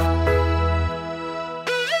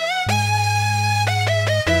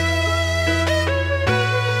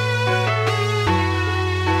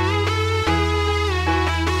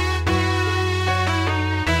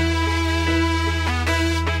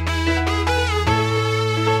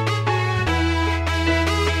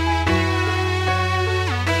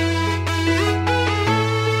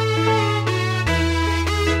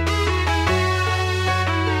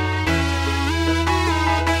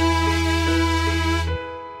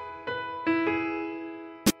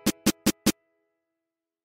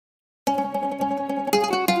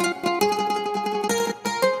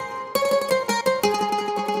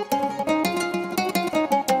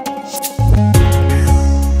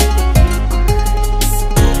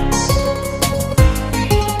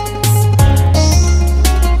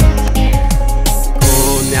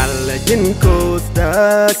in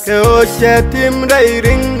costa che o shetim dai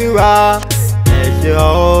ringwa e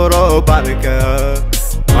joro barka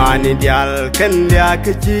mani dial kan dia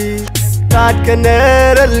keji tat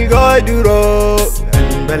kaneral goduro an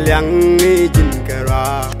balyang ni jin kara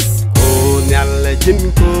o nyal jin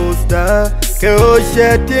costa che o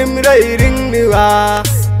shetim dai ringwa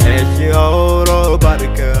e joro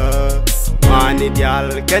barka mani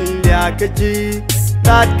dial kan dia keji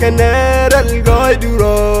tat kaneral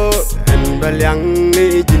goduro balyang ni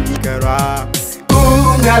jin kara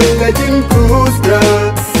ngal jin kusta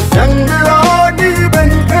chang lo di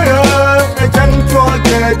ben kara chang cho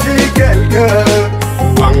ke di kel ka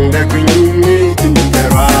wang da queen ni jin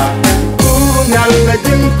kara ngal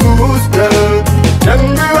jin kusta chang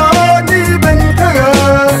lo di ben kara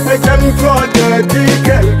chang cho ke di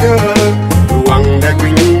kel ka wang da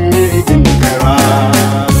queen ni jin kara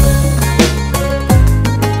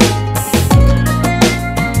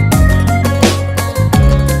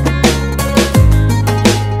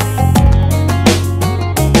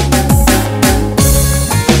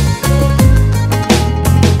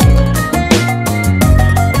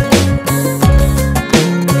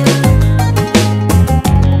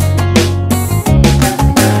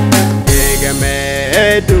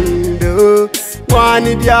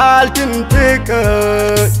Wani dial tin teka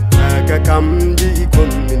aga kam di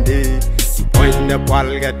kuminde point the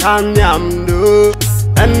palga tan yam do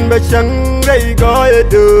an ba chang rai goy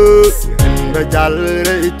do an ba jal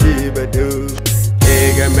rai ti ba do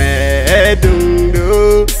ega me dung do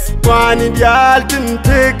wani dial tin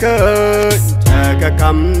teka aga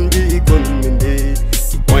kam di kuminde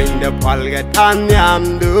point the palga tan yam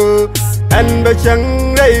do an ba chang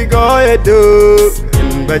rai goy do an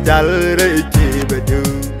ba jal rai ti bedu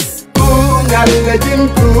ngal jin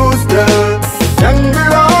kusta chang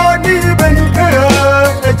lo di ben kara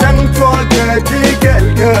chang cho ke di kel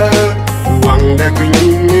ka wang da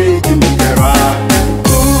queen ni jin kara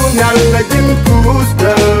ngal jin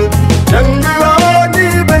kusta chang lo di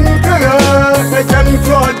ben kara chang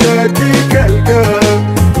cho ke di kel ka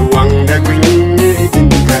wang da queen ni jin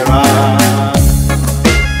kara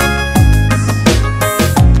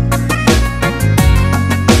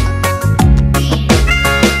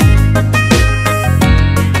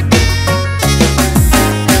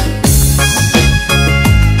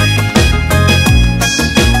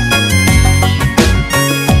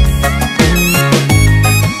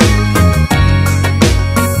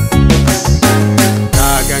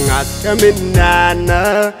min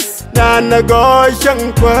nana go shang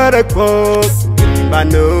kwara ko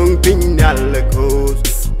banung pinyal ko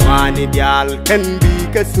mani dial kan bi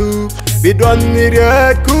kasu bidon ni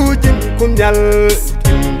red ku jin kunyal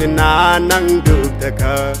tin nanang duk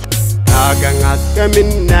taka agangat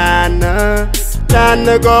kamin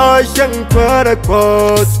nana go shang kwara ko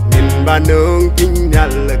banung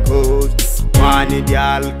pinyal ko mani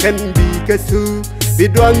dial kan bi kasu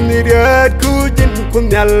bidon ni red ku jin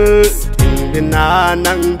kunyal na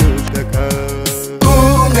nang du taka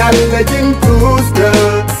ngal jin kusta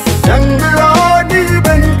chang lo di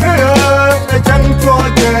ben kara chang cho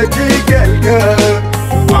ke di kel ka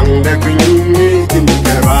wang da queen ni jin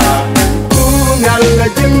kara ngal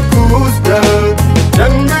jin kusta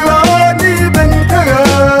chang lo di ben kara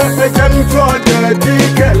chang cho ke di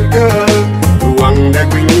kel ka wang da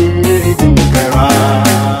queen ni jin kara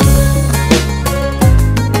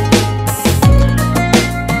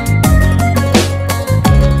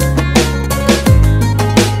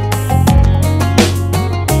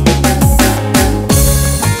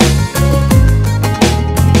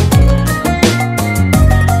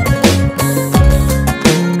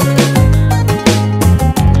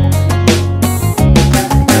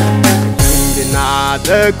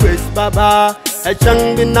the quiz baba a chang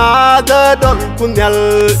bin na the don punyal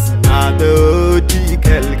na the di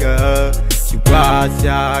kelga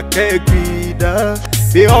Siwasia ke guida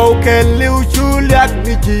bi o ke liu chu liak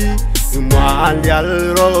ni ji mo lial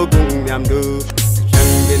ro gung nyam du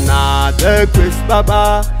chang bin na the quiz baba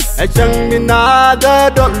a chang bin na the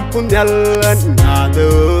don punyal na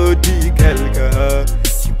the di kelga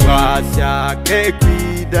Siwasia ke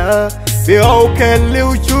guida bi o ke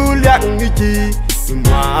liu chu liak ni ji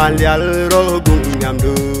mo lial ro gung nyam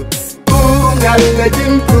du gung nyal le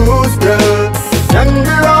jin cruise Chẳng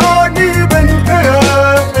lo đi bên kia,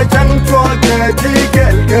 chẳng cho kẻ đi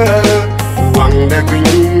kẹt kia, hoàng đã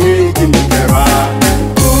quỳnh nghi in kẻ ra,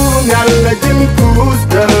 u ngàn là chim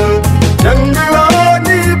cruise, chẳng lo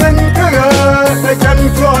đi bên kia, chẳng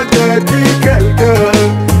cho kẻ đi kẹt kia,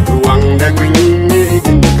 hoàng đã quỳnh nghi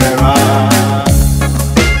in kẻ ra.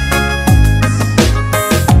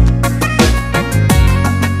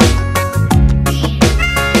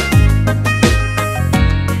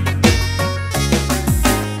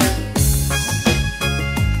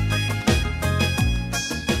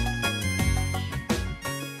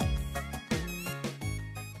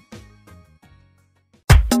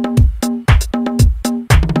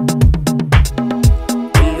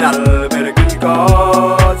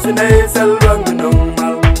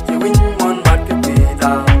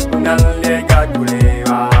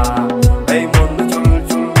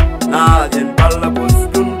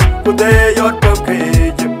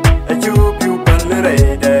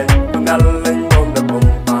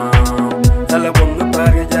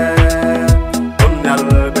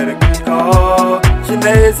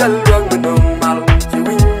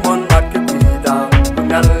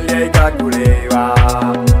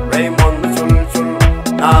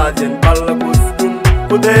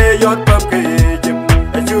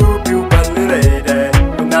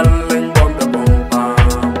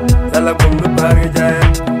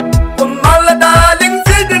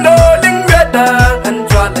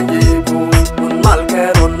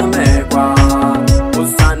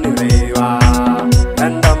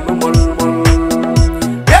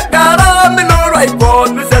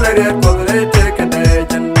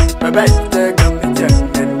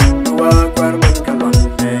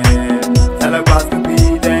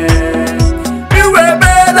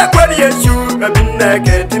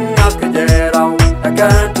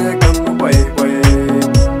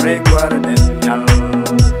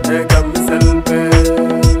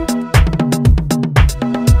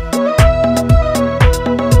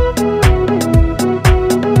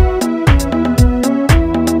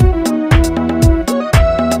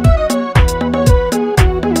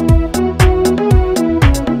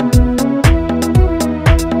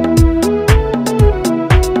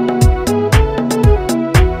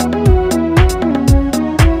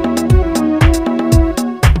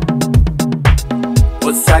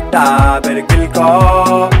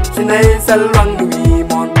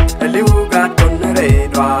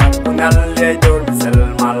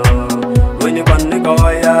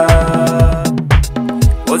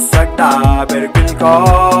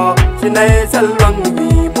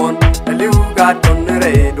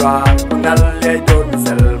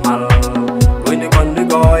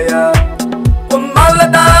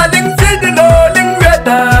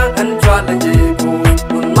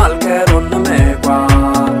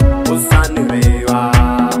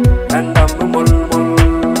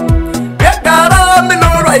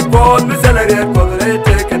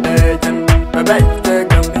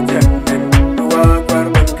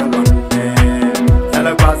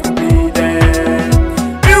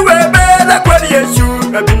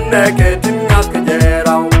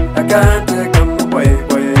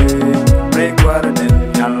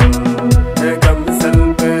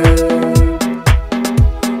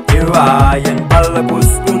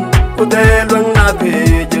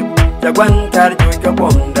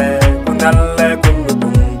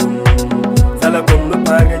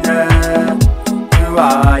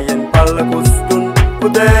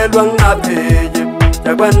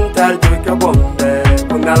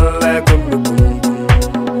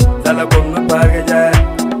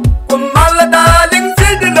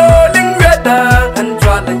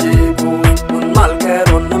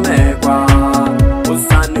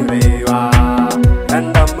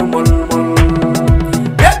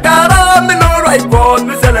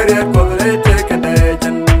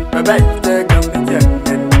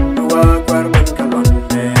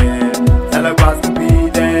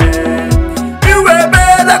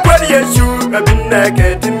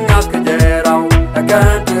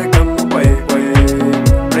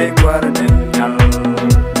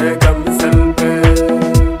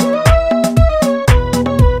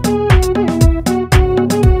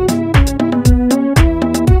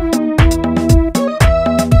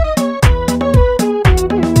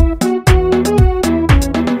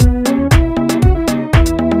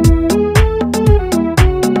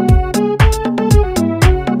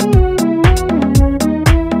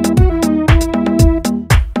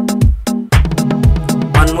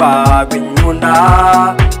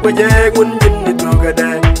 tu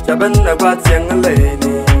Gatdet Chaban na kwat siang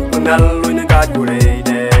aleni Kunal luin ka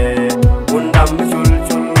jurede Undam chul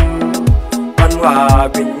chul Panwa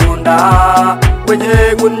pinyunda Waje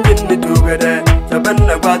ngun jin tu Gatdet Chaban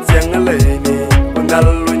na kwat siang aleni Kunal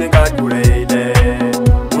luin ka jurede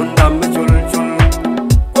Undam chul chul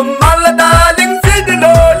Kumal daling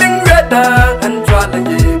sidilo ling weta Anchwala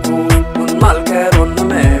jibu Unmal keron na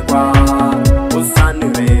mekwa Usani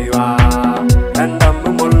rewa Andam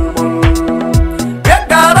mul mul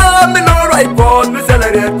Yakara minur iPhone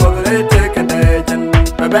Misalare kodre teke dejan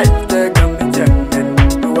Babette gambi jangen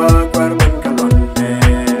Nuwa kwarban kalonde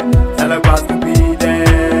Salabas kupide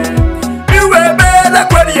Niwe bela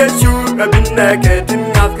kwari yeshu Kabinne ketim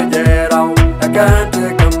ngas kajerao Akante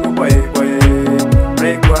gambi boy boy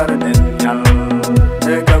Break wara den yal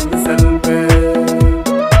Te gambi selbe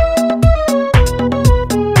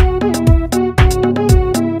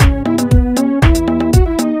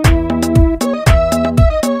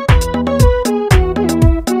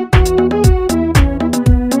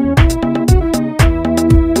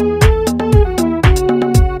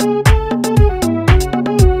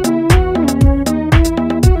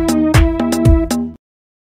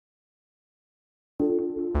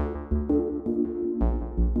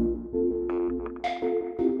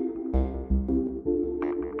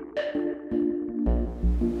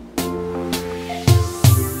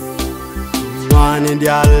Mani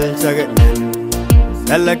dial saganen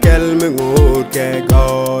Sala kel mengut ke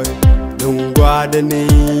goy Dungwa deni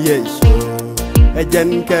yeso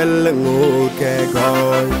Ejen kel ngut ke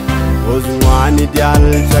goy Ozwani dial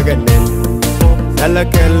saganen Sala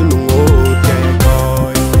kel mengut ke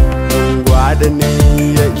goy Dungwa deni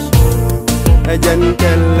yeso Ejen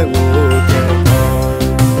kel ngut ke goy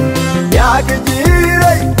Ya ke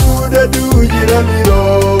jirai kuda du jiramiro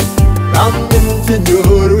Ramin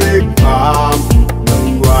senyor wek pam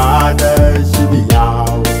Nungwada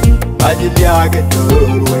sibiyaw Bajilia ke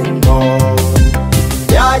turwen mo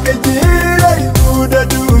Ya ke jirai kuda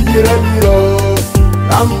du jiramiro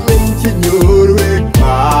Ramin senyor wek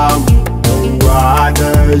pam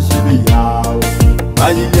Nungwada sibiyaw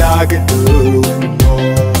Bajilia ke turwen mo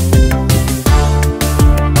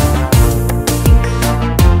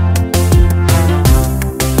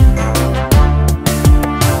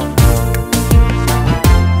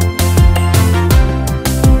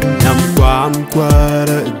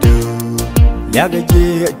Quara do Yaga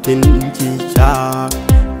je tin chi cha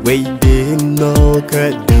Wei din no ka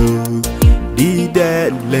do Di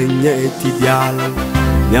de lenya ti dial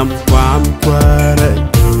Nyam kwam quara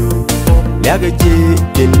do Yaga je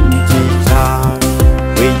tin chi cha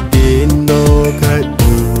Wei din no ka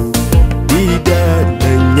do Di de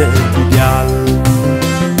lenya ti dial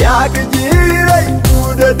Yaga je rai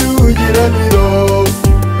kuda du jiramiro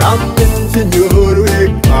Ramin senyor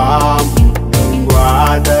wek pam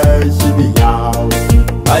Nungwada sibiyaw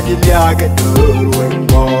Bajilia ke turwen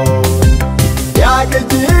mo Yaga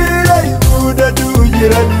jirai kuda du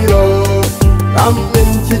jiramiro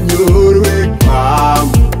Ramin senyor wek pam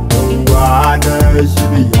Nungwada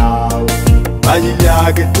sibiyaw Bajilia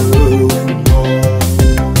ke turwen mo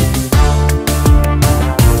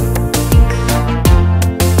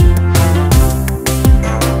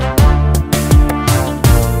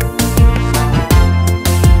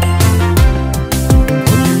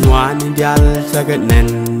Dial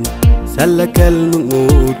saganen Sala kel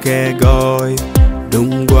mengut ke goy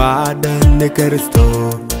Dungwa dan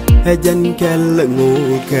Kristo Ejan kel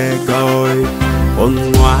ngut ke goy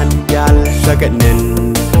Onwan dial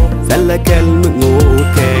saganen Sala kel mengut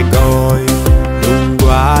ke goy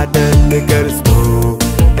Dungwa dan Kristo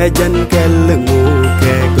Ejan kel ngut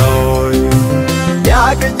ke goy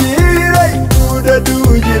Ya ke jirai kuda du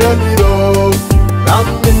jiramiro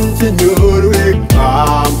Ramin senyor wek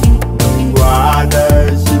pam Nungwada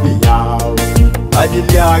sibiyaw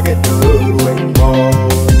Bajilia ke turwen mo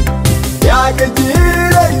Ya ke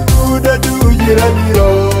jirai kuda du jiramiro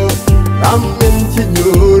Ramin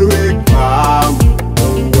senyor wek pam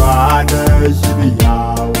Nungwada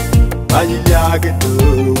sibiyaw Bajilia ke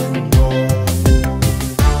turwen mo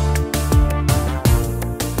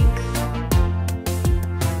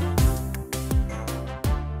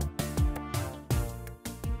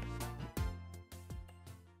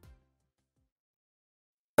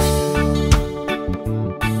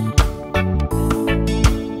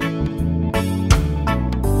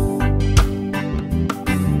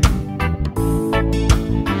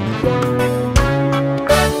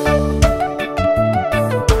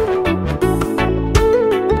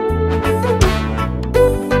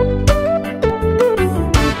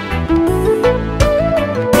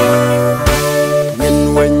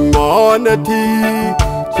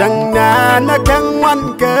na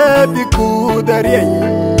kangwan ke biku darien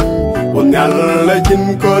Unyalla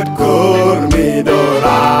jin kot kor mi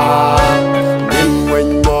dora Nin wen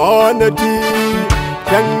monati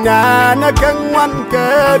Kanga na kangwan ke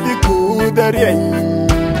biku darien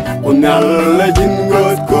Unyalla jin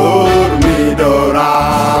kot kor mi dora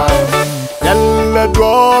Yalla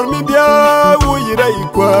dwar mi bia uyirai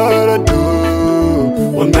kwara du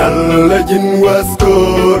Unyalla jin was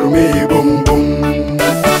kor mi bum bum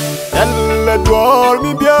Yalla dwar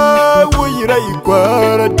mi bia uyirai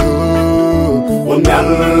kwara du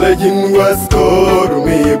Unyalla jin was kor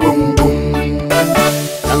mi bum bum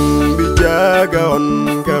Yang bijaga on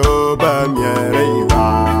ka oba miarai ha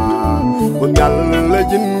Unyalla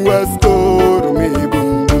jin was kor mi bum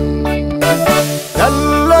bum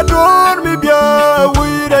Yalla dwar mi bia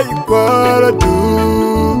uyirai kwara du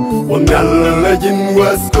Unyalla jin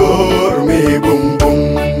was kor mi bum bum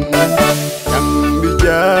Yang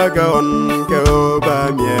bijaga on ka oba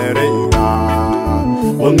miarai ha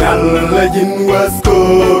Unyalla jin was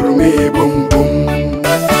kor mi bum bum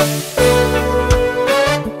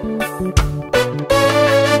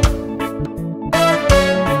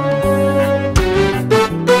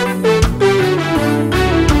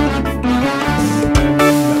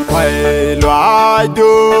Kwai loai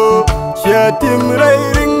do Shatim rai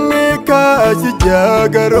ring me ka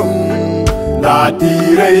jagarum La ti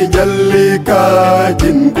rai jalli ka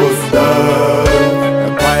jin kosta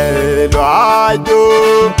Kwai loai do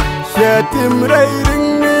Shatim rai ring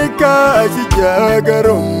me ka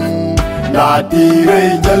jagarum La ti rai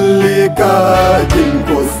jalli ka jin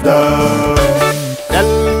kosta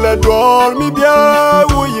Yalla dwar mi bia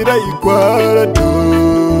uyirai kwara du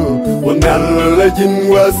Unyalla jin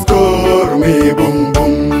was kor mi bum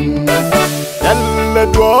bum Yalla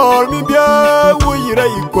dwar mi bia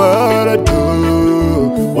uyirai kwara du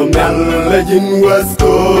Unyalla jin was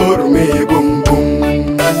kor mi bum bum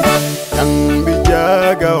Yang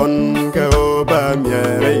bijaga on ka oba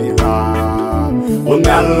miarai ha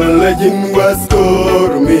Unyalla jin was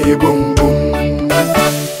kor mi bum bum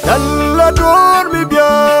Yalla dwar mi bia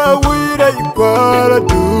uyirai kwara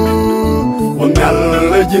du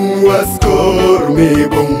Unyalla jin was kor mi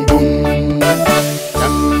bum bum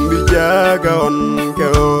Yang bijaga on ka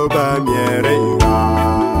oba miarai ha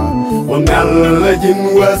Unyalla jin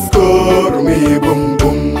was kor mi bum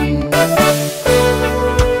bum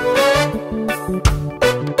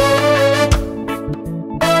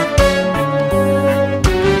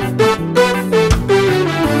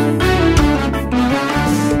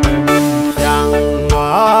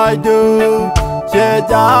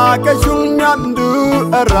Jaga shung nam du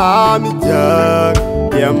aram jag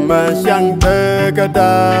Yamma shang te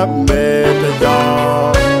kada me te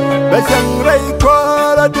jag Ba shang rei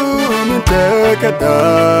kwara du min te kada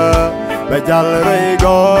Ba jal rei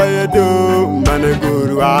goy du man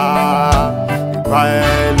gurwa Kwai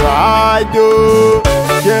loai du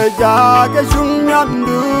Jaga shung nam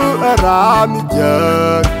du aram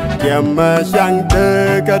jag Yamma shang te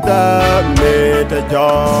kada me te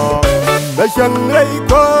jag Ba shang rei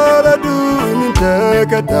kwara du min te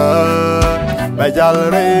kada Ba jal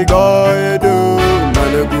rei goy du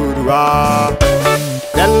man gurwa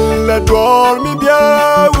Yalla dwar mi bia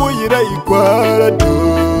uyirai kwara du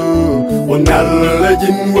Unyalla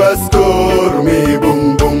jin was kor mi bum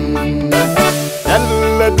bum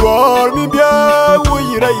Yalla dwar mi bia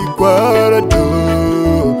uyirai kwara du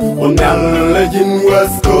Unyalla jin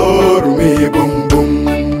was kor mi bum bum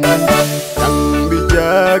Yang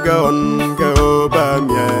bijaga on ka oba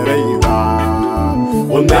miarai ha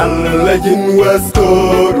Unyalla jin was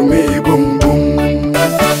kor mi bum bum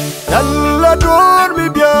Yalla dwar mi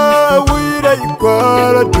bia uyirai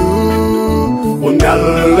kwara du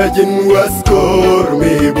Unyalla jin was kor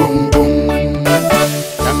mi bum bum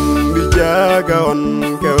Yang bijaga on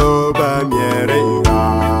ka oba miarai ha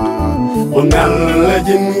Unyalla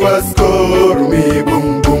jin was kor mi bum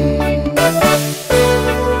bum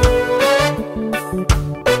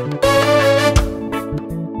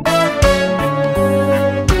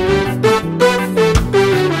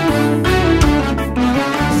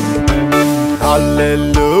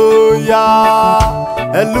Hallelujah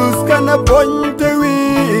Elus kana ponte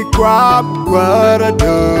wi kwap kwara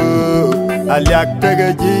do Aliak tega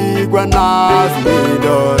jigwa nas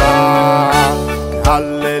midora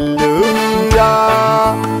Hallelujah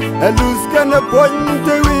Elus kana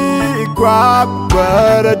ponte wi kwap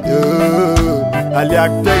kwara do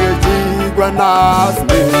Aliak tega jigwa nas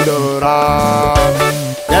midora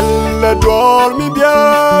Yalla dwar mi bia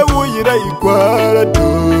uyirai kwara du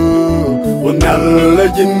Unyalla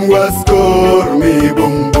jin was kor mi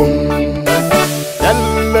bum bum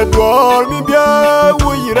Yalla dwar mi bia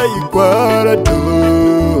uyirai kwara du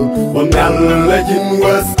Wangalla jin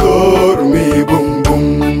wastor mi bum bum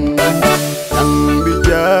Yang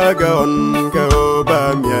bijaga on ka oba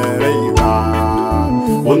mierera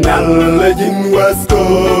Wangalla jin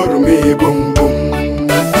wastor mi bum bum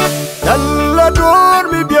Yalla dor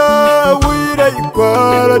mi bia wira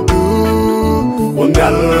kwara du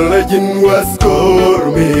Wangalla jin wastor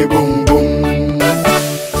mi bum bum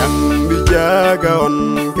Yang bijaga on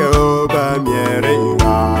ka oba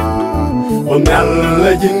mierera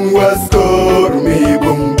Wangalla jin wastor mi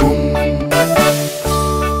bum bum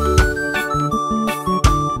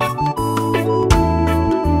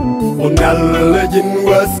Wangalla jin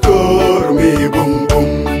wastor mi bum bum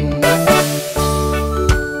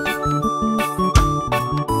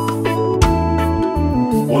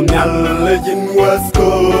Wangalla jin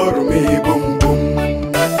wastor mi bum bum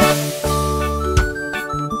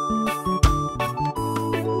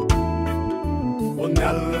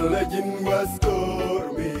Wangalla jin wastor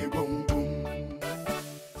mi bum bum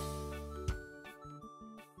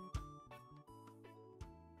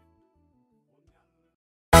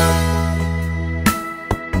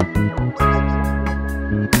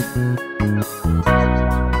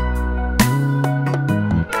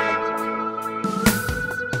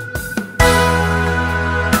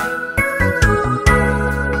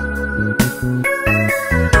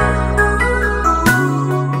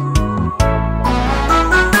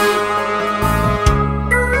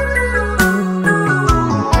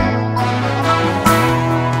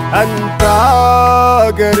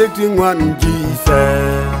Anta geriting wan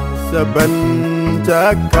Jesus saban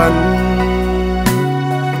cakan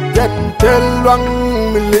Jantel wang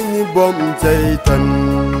milingi bom caitan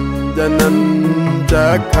janan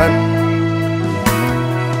cakan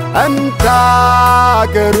Anta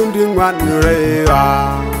gerunding wan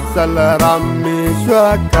rewa salarami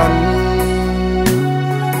swakan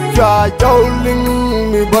Swa jauling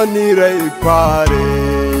mi bani rei pare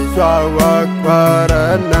Swa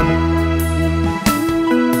wakparanan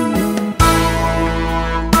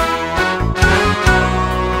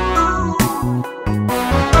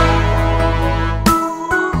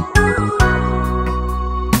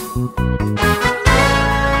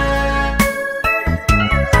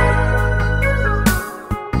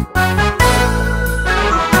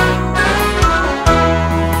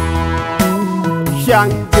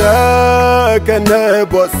Yang kena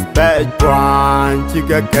bos bajuan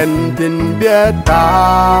jika kantin biatat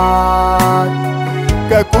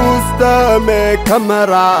Ka kusta me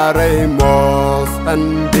kamera remos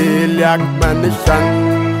andilyak manisang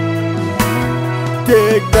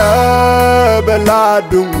Tiga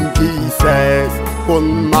beladung Jesus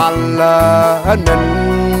pun malahanan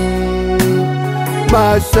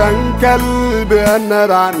Masyangkal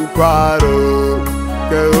benaran kwaru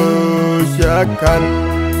keusyakan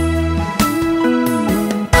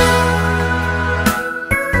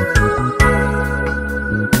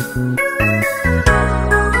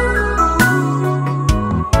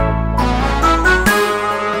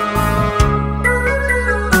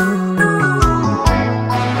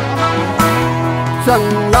Sang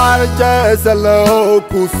larja selo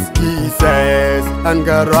kuski ses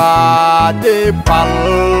angara de pal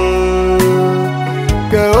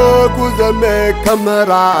Kau kuzame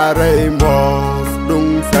kamera remos dung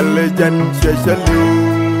saljan sheshalu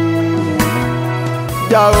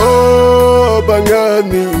Jauh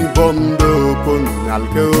bangani bondo pun al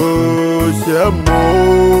kau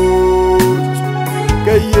semut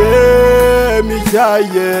Kaye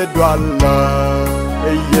mishaye dwala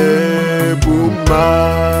kaye buma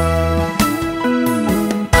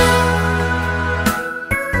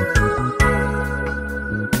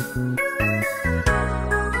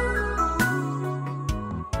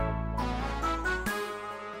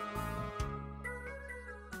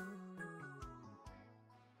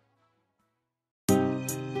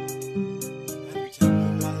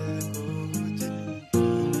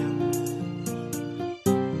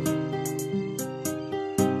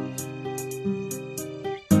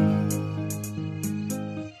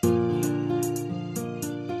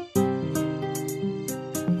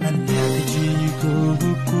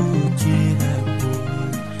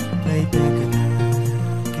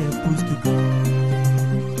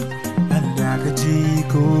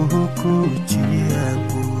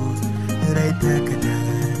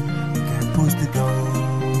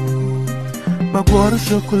Bagwaro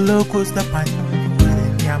shokolo kusta panyo wale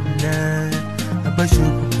nyamna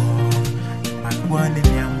Abashukumo magwane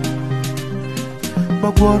nyam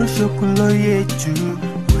Bagwaro shokolo yechu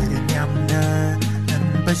wale nyamna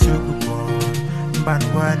Abashukumo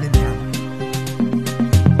magwane nyam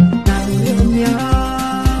Nanye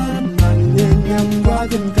nyam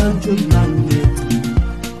Bagan kanchum nangit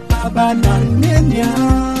Baba nangenya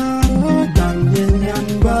Nangenya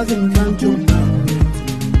bagan kanchum nangit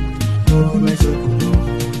Oh meshukumo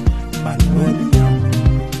Panwanya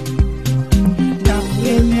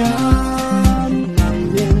Nangenya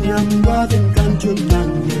Bagan kanchum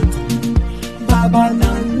nangit Baba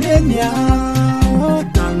nangenya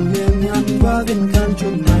Bagan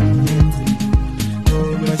kanchum nangit Oh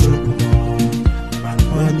meshukumo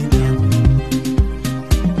Panwanya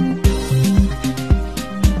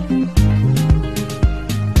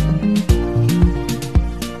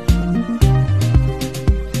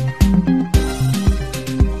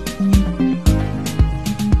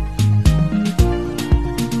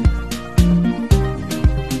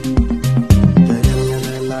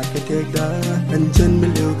anh chân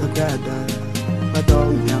bên liêu cả Gatdet bắt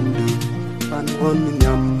đầu nhắm được pan hôn mình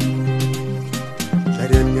nhắm trái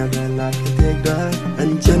đen nhà lại là cái Gatdet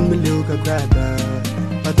anh chân bên liêu cả Gatdet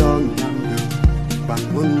bắt đầu nhắm được pan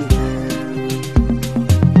hôn mình nhắm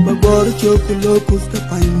bao giờ cho cái lối cũ ta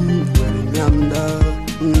phanh về nhắm đã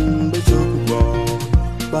bây giờ cũng bỏ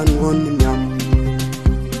pan hôn mình nhắm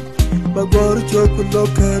bao giờ cho cái lối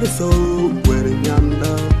cái sâu về nhắm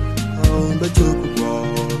đã bây giờ cũng bỏ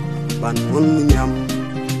Ban hôn nhầm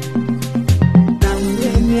Nàng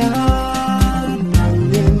lên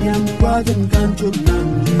nhầm qua dân can chụp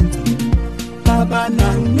nàng lên Baba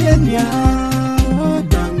nàng lên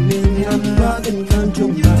nhầm qua dân can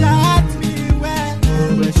chụp nàng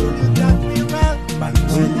Ban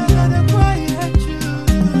hôn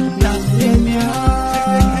Nàng lên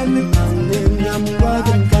nhầm qua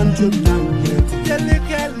dân can chụp nàng lên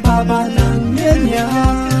Baba nàng lên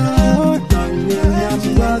nhầm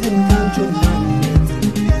Bagan kanchum nangit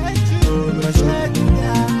Oh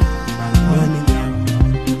meshukumo Panwanya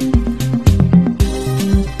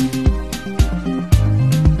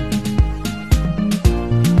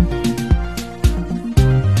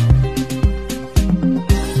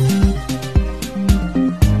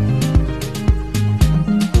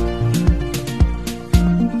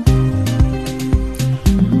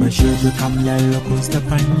Mashudu kamlalo kusta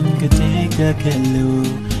pan katika kelu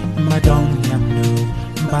Madong nyamnu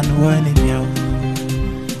Panwani nyam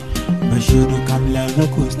Mashudu kamlalo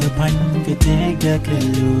kusta pan katika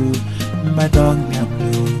kelu Madong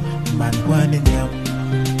nyamnu Panwani nyam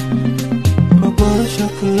Magoro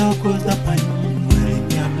shokolo kusta pan Wari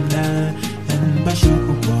nyamna And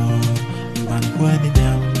bashukubo Panwani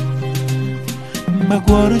nyam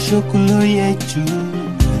Magoro shokolo yechu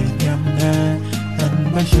Wari nyamna And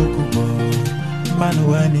bashukubo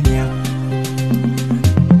Panwani nyam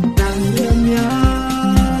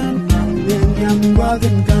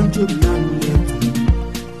Bagan kanchum nangit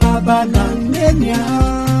Baba nangenya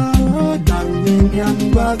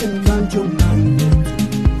bagan kanchum nangit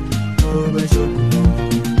Oh meshukumo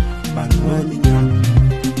Panwanya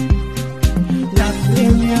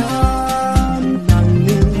Nangenya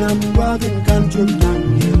bagan kanchum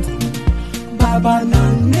nangit Baba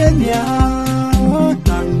nangenya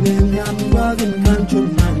bagan kanchum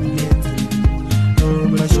nangit Oh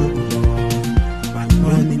meshukumo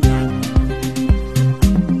Panwanya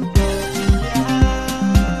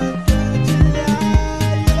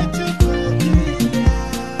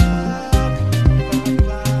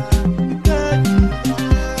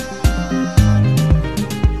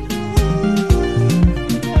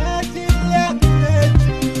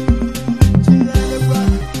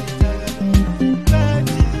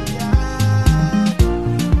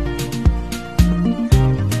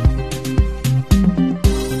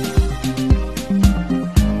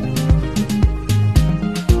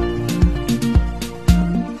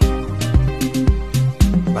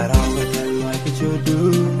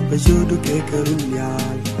Bajudu ke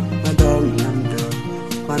kerunyal Madong namdo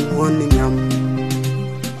Panwon nyam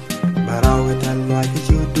Barau ketal wa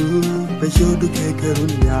bajudu ke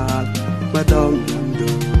kerunyal Madong namdo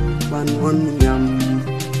Panwon nyam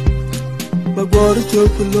Bagor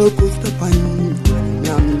chokulo kusta pan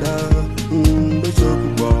Nyam da Bajudu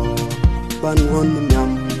bo Panwon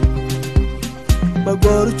nyam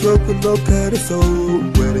Bagor chokulo kerso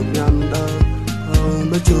Wer nyam da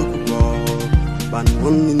Bajudu bo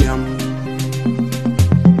Panwon nyam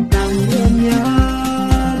Nangenya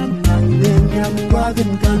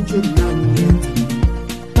bagan kanchum nangit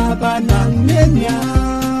Baba nangenya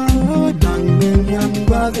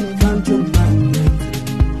bagan kanchum nangit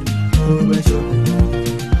Oh meshukumo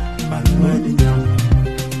Panwanya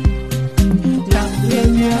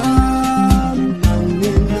Nangenya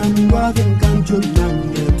bagan kanchum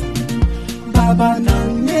nangit Baba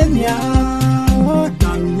nangenya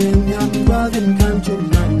bagan kanchum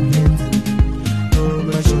nangit Oh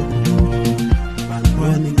meshukumo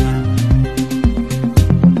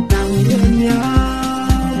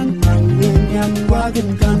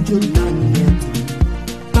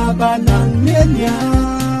banang nyan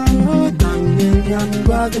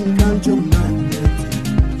bagan kan cuman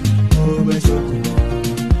oh besok